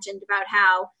what you mentioned about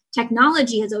how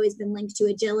technology has always been linked to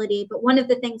agility. But one of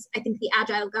the things I think the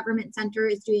Agile Government Center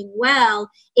is doing well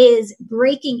is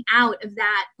breaking out of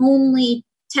that only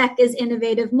tech is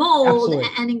innovative mold. Absolutely.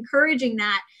 And encouraging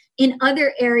that in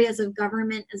other areas of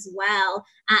government as well.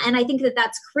 And I think that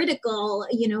that's critical,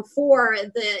 for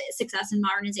the success and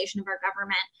modernization of our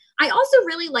government. I also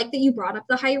really like that you brought up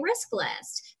the high risk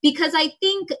list, because I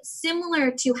think similar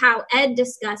to how Ed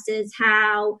discusses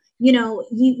how,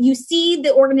 you see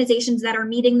the organizations that are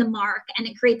meeting the mark and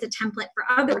it creates a template for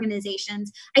other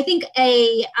organizations. I think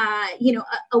a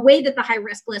way that the high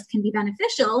risk list can be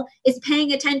beneficial is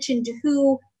paying attention to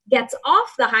who gets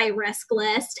off the high risk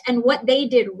list and what they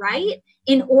did right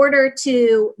in order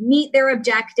to meet their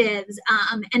objectives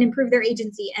and improve their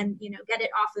agency and get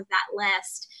it off of that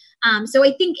list. So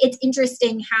I think it's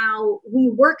interesting how we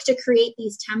work to create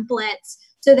these templates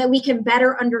so that we can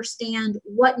better understand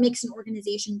what makes an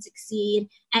organization succeed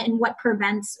and what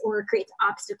prevents or creates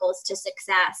obstacles to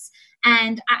success.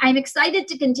 And I'm excited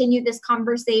to continue this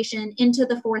conversation into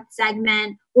the fourth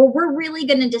segment, where we're really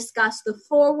going to discuss the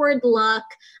forward look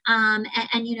and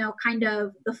kind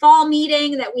of the fall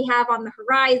meeting that we have on the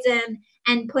horizon,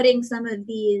 and putting some of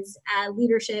these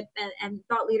leadership and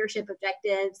thought leadership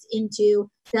objectives into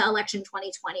the Election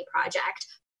 2020 project.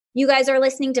 You guys are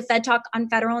listening to Fed Talk on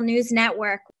Federal News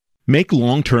Network. Make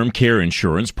long-term care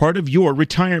insurance part of your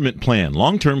retirement plan.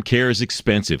 Long-term care is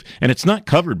expensive, and it's not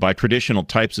covered by traditional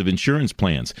types of insurance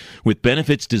plans. With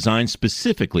benefits designed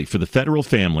specifically for the federal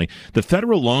family, the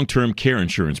Federal Long-Term Care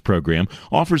Insurance Program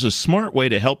offers a smart way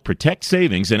to help protect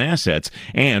savings and assets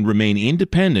and remain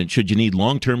independent should you need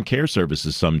long-term care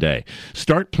services someday.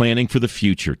 Start planning for the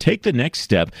future. Take the next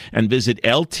step and visit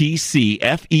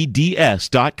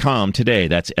LTCFEDS.com today.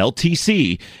 That's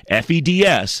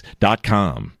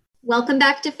LTCFEDS.com. Welcome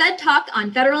back to Fed Talk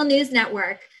on Federal News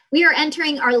Network. We are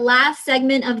entering our last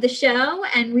segment of the show,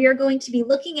 and we are going to be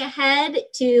looking ahead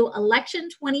to Election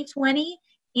 2020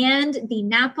 and the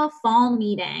NAPA Fall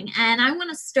Meeting. And I want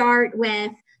to start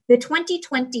with the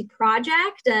 2020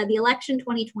 project, the Election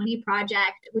 2020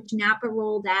 project, which NAPA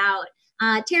rolled out.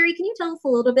 Terry, can you tell us a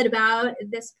little bit about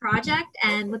this project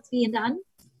and what's being done?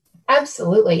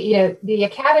 Absolutely. The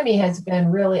Academy has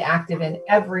been really active in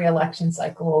every election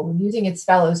cycle, using its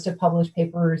fellows to publish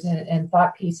papers and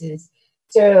thought pieces.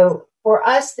 So for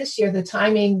us this year, the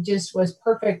timing just was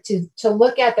perfect to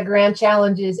look at the grand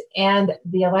challenges and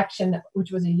the election,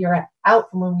 which was a year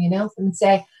out from when we announced them, and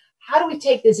say, how do we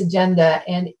take this agenda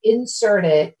and insert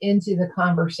it into the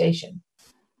conversation?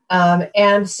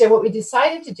 And so what we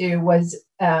decided to do was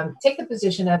take the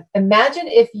position of, imagine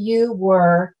if you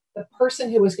were the person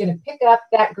who was going to pick up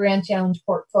that grand challenge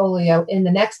portfolio in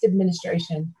the next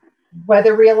administration,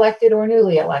 whether reelected or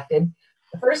newly elected.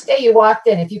 The first day you walked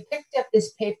in, if you picked up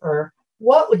this paper,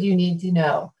 what would you need to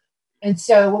know? And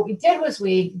so what we did was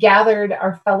we gathered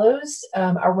our fellows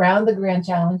around the grand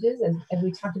challenges, as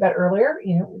we talked about earlier.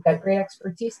 We've got great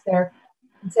expertise there,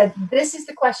 and said, this is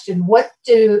the question: what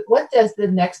does the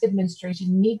next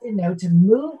administration need to know to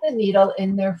move the needle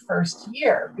in their first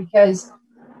year?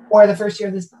 Or the first year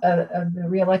of the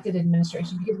reelected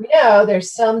administration, because we know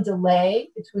there's some delay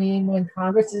between when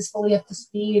Congress is fully up to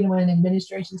speed and when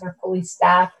administrations are fully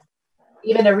staffed.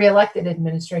 Even a reelected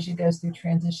administration goes through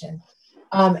transition.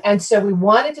 And so we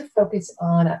wanted to focus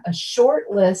on a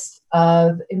short list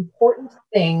of important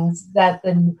things that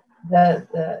the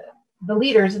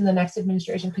leaders in the next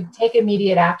administration could take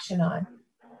immediate action on.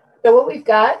 So what we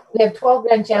have 12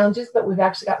 grand challenges, but we've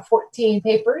actually got 14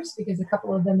 papers because a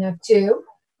couple of them have two.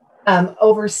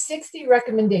 Over 60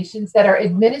 recommendations that are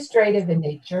administrative in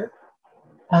nature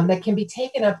that can be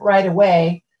taken up right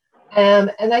away.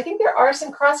 And I think there are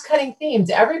some cross-cutting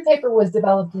themes. Every paper was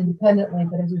developed independently,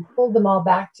 but as we pulled them all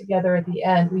back together at the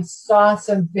end, we saw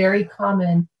some very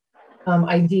common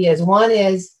ideas. One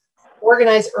is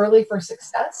organize early for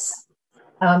success.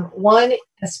 One,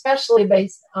 especially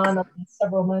based on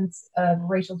several months of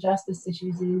racial justice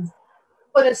issues, is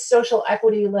put a social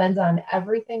equity lens on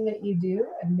everything that you do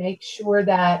and make sure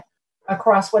that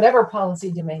across whatever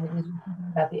policy domain it is, we're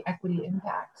thinking about the equity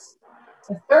impacts.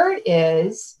 The third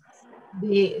is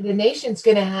the nation's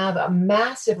going to have a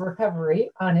massive recovery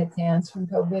on its hands from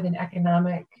COVID and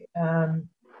economic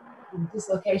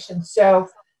dislocation. So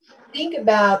think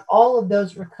about all of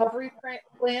those recovery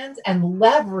plans and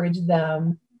leverage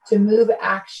them to move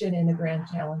action in the grand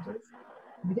challenges.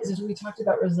 Because as we talked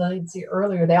about resiliency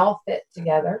earlier, they all fit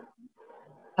together.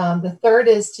 The third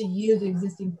is to use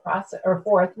existing process, or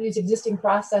fourth, use existing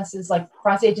processes like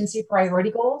cross-agency priority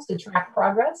goals to track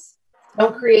progress.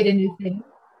 Don't create a new thing.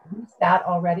 Use that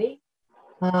already.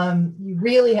 You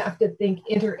really have to think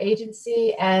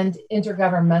interagency and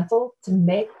intergovernmental to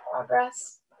make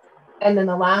progress. And then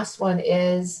the last one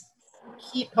is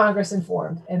keep Congress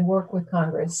informed and work with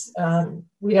Congress.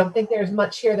 We don't think there's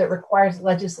much here that requires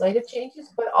legislative changes,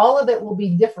 but all of it will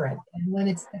be different. And when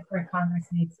it's different, Congress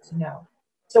needs to know.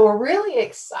 So we're really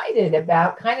excited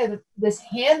about kind of this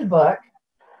handbook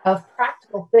of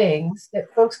practical things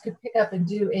that folks could pick up and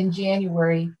do in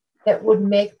January that would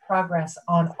make progress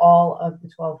on all of the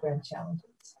 12 grand challenges.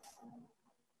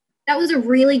 That was a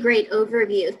really great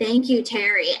overview. Thank you,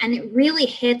 Terry. And it really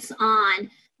hits on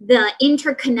the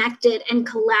interconnected and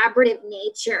collaborative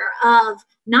nature of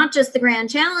not just the grand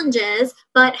challenges,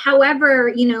 but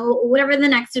however, whatever the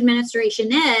next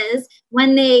administration is,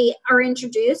 when they are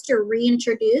introduced or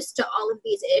reintroduced to all of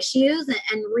these issues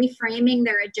and reframing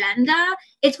their agenda,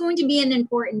 it's going to be an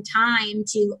important time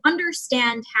to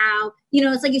understand how,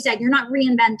 it's like you said, you're not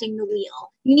reinventing the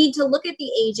wheel. You need to look at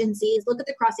the agencies, look at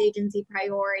the cross-agency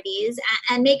priorities,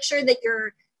 and make sure that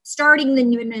you're starting the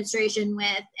new administration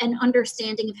with an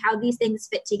understanding of how these things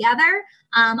fit together,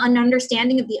 an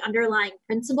understanding of the underlying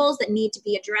principles that need to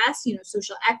be addressed,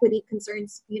 social equity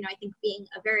concerns, I think being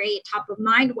a very top of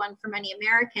mind one for many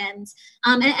Americans,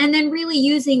 and then really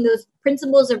using those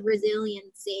principles of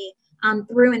resiliency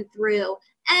through and through.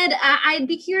 Ed, I'd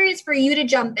be curious for you to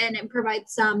jump in and provide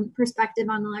some perspective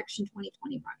on Election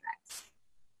 2020 projects.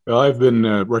 Well, I've been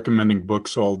recommending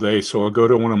books all day, so I'll go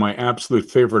to one of my absolute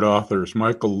favorite authors,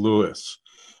 Michael Lewis.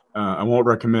 I won't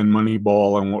recommend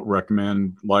Moneyball. I won't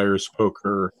recommend Liar's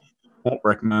Poker. I won't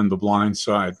recommend The Blind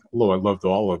Side, although I loved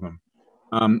all of them.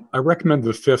 I recommend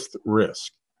The Fifth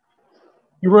Risk.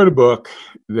 He wrote a book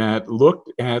that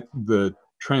looked at the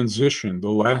transition,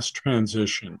 the last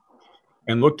transition,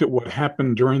 and looked at what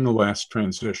happened during the last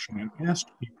transition and asked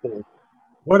people,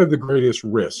 what are the greatest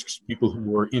risks, people who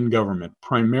were in government,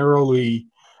 primarily,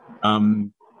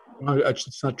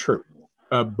 it's not true,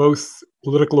 both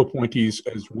political appointees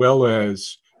as well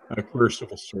as career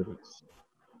civil servants.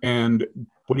 And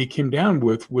what he came down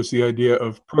with was the idea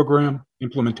of program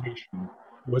implementation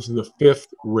was the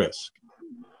fifth risk.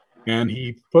 And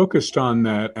he focused on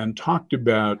that and talked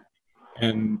about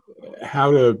and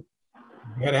how to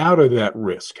get out of that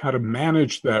risk, how to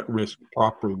manage that risk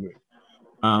properly.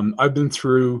 I've been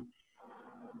through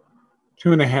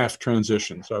 2.5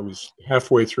 transitions. I was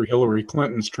halfway through Hillary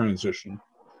Clinton's transition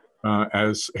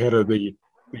as head of the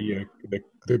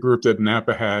group that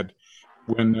Napa had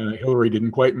when Hillary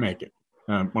didn't quite make it.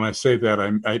 When I say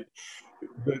that,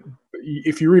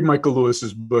 if you read Michael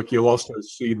Lewis's book, you'll also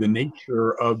see the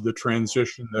nature of the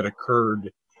transition that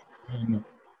occurred in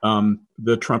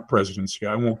the Trump presidency.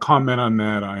 I won't comment on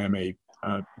that. I am a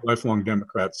lifelong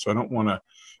Democrat, so I don't want to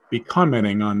be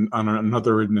commenting on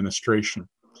another administration.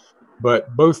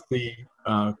 But both the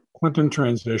Clinton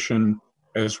transition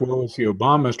as well as the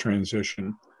Obama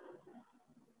transition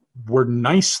were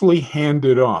nicely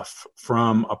handed off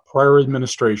from a prior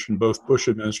administration, both Bush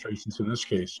administrations in this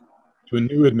case, to a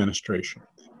new administration.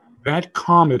 That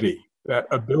comedy, that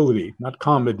ability, not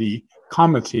comedy,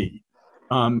 comity,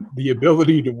 the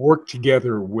ability to work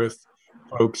together with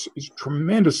folks is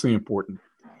tremendously important.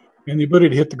 And the ability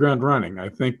to hit the ground running. I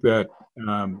think that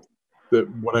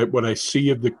what I see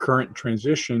of the current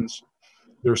transitions,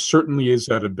 there certainly is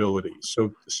that ability.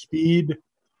 So speed,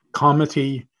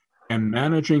 comity, and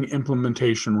managing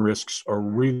implementation risks are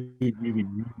really, really,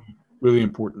 really, really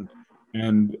important.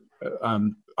 And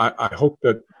I hope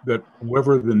that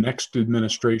whoever the next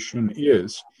administration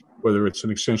is, whether it's an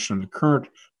extension of the current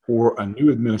or a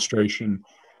new administration,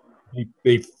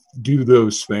 they do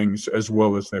those things as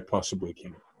well as they possibly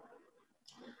can.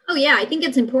 Oh, yeah. I think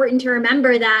it's important to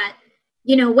remember that,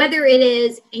 whether it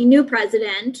is a new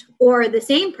president or the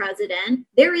same president,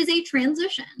 there is a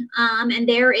transition. And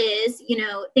there is,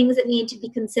 things that need to be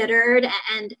considered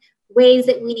and ways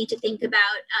that we need to think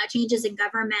about changes in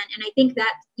government. And I think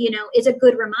that, is a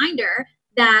good reminder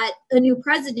that a new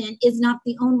president is not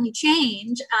the only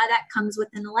change that comes with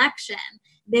an election.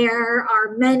 There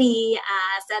are many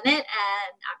Senate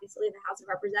and obviously the House of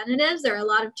Representatives. There are a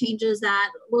lot of changes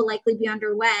that will likely be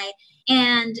underway.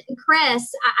 And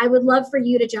Chris, I would love for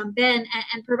you to jump in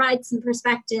and provide some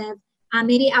perspective,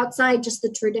 maybe outside just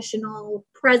the traditional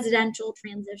presidential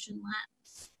transition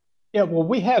lens. Yeah, well,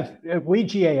 we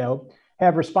GAO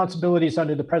have responsibilities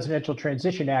under the Presidential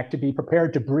Transition Act to be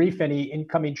prepared to brief any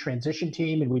incoming transition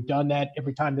team. And we've done that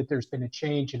every time that there's been a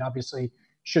change. And obviously,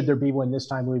 should there be one this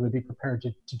time, we would be prepared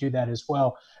to do that as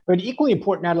well. But equally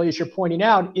important, Natalie, as you're pointing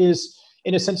out, is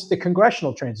in a sense the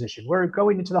congressional transition. We're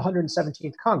going into the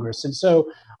 117th Congress. And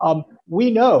so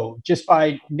we know just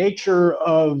by nature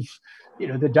of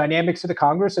the dynamics of the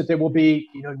Congress that there will be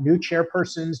new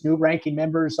chairpersons, new ranking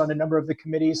members on a number of the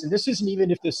committees. And this isn't even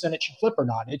if the Senate should flip or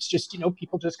not. It's just,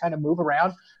 people just kind of move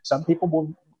around. Some people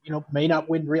will may not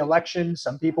win re-election.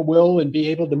 Some people will and be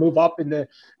able to move up in the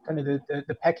kind of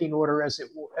the pecking order, as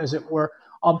it were.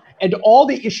 And all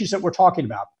the issues that we're talking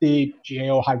about, the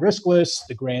GAO high risk list,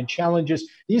 the grand challenges,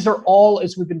 these are all,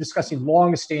 as we've been discussing,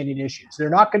 long-standing issues.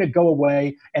 They're not going to go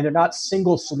away, and they're not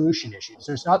single solution issues.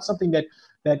 There's not something that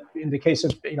in the case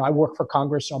of, I work for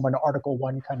Congress, so I'm an Article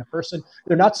 1 kind of person.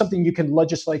 They're not something you can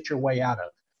legislate your way out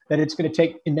of. That it's going to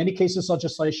take, in many cases,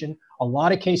 legislation, a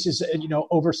lot of cases,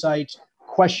 oversight,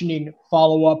 questioning,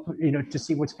 follow-up, to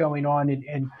see what's going on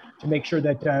and to make sure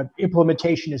that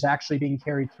implementation is actually being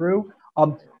carried through.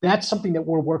 That's something that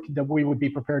we would be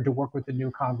prepared to work with the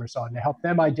new Congress on, to help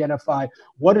them identify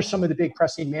what are some of the big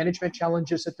pressing management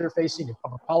challenges that they're facing and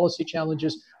public policy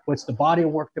challenges. What's the body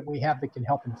of work that we have that can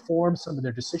help inform some of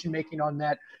their decision-making on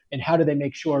that? And how do they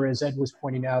make sure, as Ed was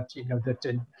pointing out,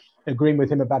 that agreeing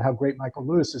with him about how great Michael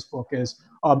Lewis's book is,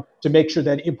 to make sure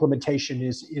that implementation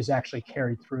is actually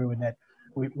carried through and that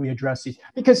we address these.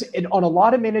 Because on a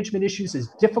lot of management issues, as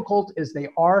difficult as they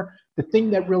are, the thing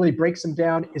that really breaks them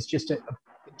down is just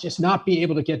not being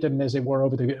able to get them as they were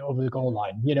over the goal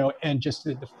line, and just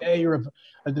the failure of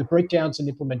the breakdowns in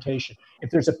implementation. If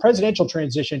there's a presidential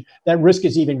transition, that risk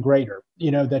is even greater,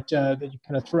 that you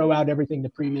kind of throw out everything the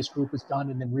previous group has done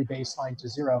and then rebaseline to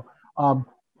zero.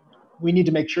 We need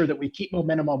to make sure that we keep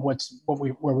momentum on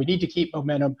where we need to keep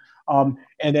momentum, and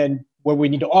then where we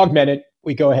need to augment it,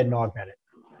 we go ahead and augment it.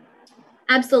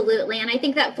 Absolutely. And I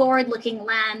think that forward-looking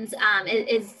lens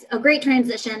is a great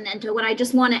transition into what I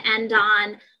just want to end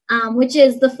on, which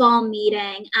is the fall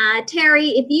meeting.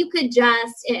 Terry, if you could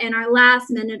just, in our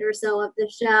last minute or so of the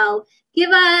show, give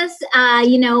us,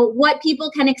 what people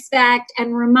can expect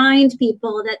and remind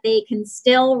people that they can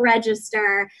still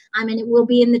register. And it will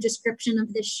be in the description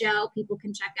of this show. People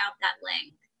can check out that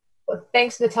link. Well,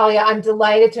 thanks, Natalia. I'm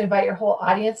delighted to invite your whole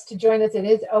audience to join us. It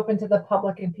is open to the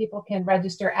public and people can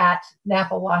register at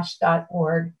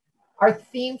napawash.org. Our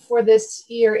theme for this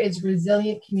year is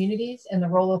resilient communities and the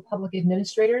role of public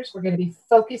administrators. We're going to be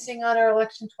focusing on our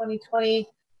Election 2020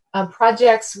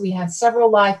 projects. We have several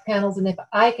live panels, and if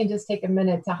I can just take a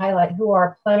minute to highlight who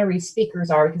our plenary speakers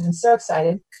are, because I'm so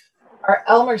excited. Our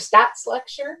Elmer Statz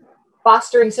lecture,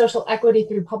 Fostering Social Equity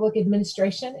Through Public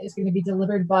Administration, is going to be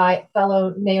delivered by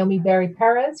fellow Naomi Berry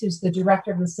Perez, who's the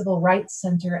director of the Civil Rights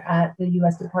Center at the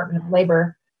U.S. Department of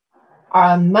Labor.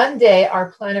 On Monday,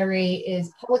 our plenary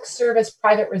is Public Service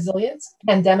Private Resilience,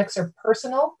 Pandemics Are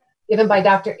Personal, given by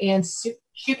Dr. Ann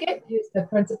Schuchat, who's the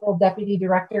Principal Deputy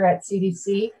Director at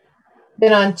CDC.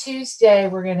 Then on Tuesday,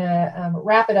 we're going to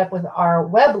wrap it up with our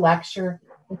web lecture,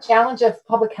 The Challenge of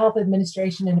Public Health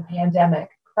Administration in a Pandemic,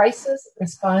 Crisis,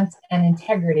 Response, and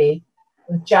Integrity,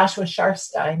 with Joshua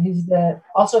Sharfstein, who's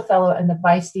also a fellow and the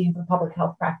Vice Dean for Public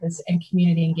Health Practice and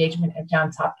Community Engagement at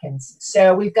Johns Hopkins.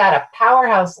 So we've got a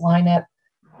powerhouse lineup,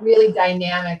 really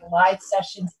dynamic live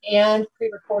sessions and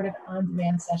pre-recorded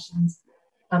on-demand sessions.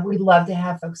 We'd love to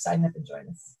have folks sign up and join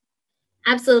us.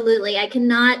 Absolutely. I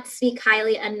cannot speak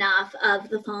highly enough of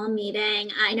the fall meeting.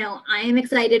 I know I am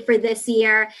excited for this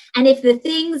year. And if the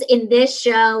things in this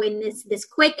show, in this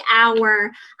quick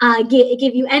hour,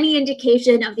 give you any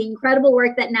indication of the incredible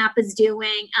work that NAPA's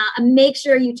doing, make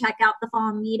sure you check out the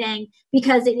fall meeting,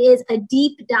 because it is a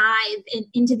deep dive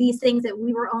into these things that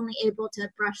we were only able to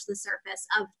brush the surface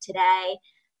of today.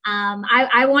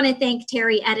 I want to thank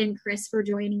Terry, Ed, and Chris for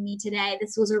joining me today.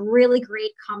 This was a really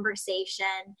great conversation,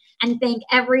 and thank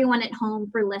everyone at home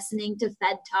for listening to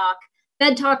Fed Talk.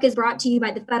 Fed Talk is brought to you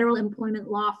by the federal employment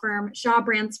law firm Shaw,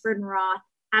 Bransford & Roth.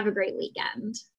 Have a great weekend.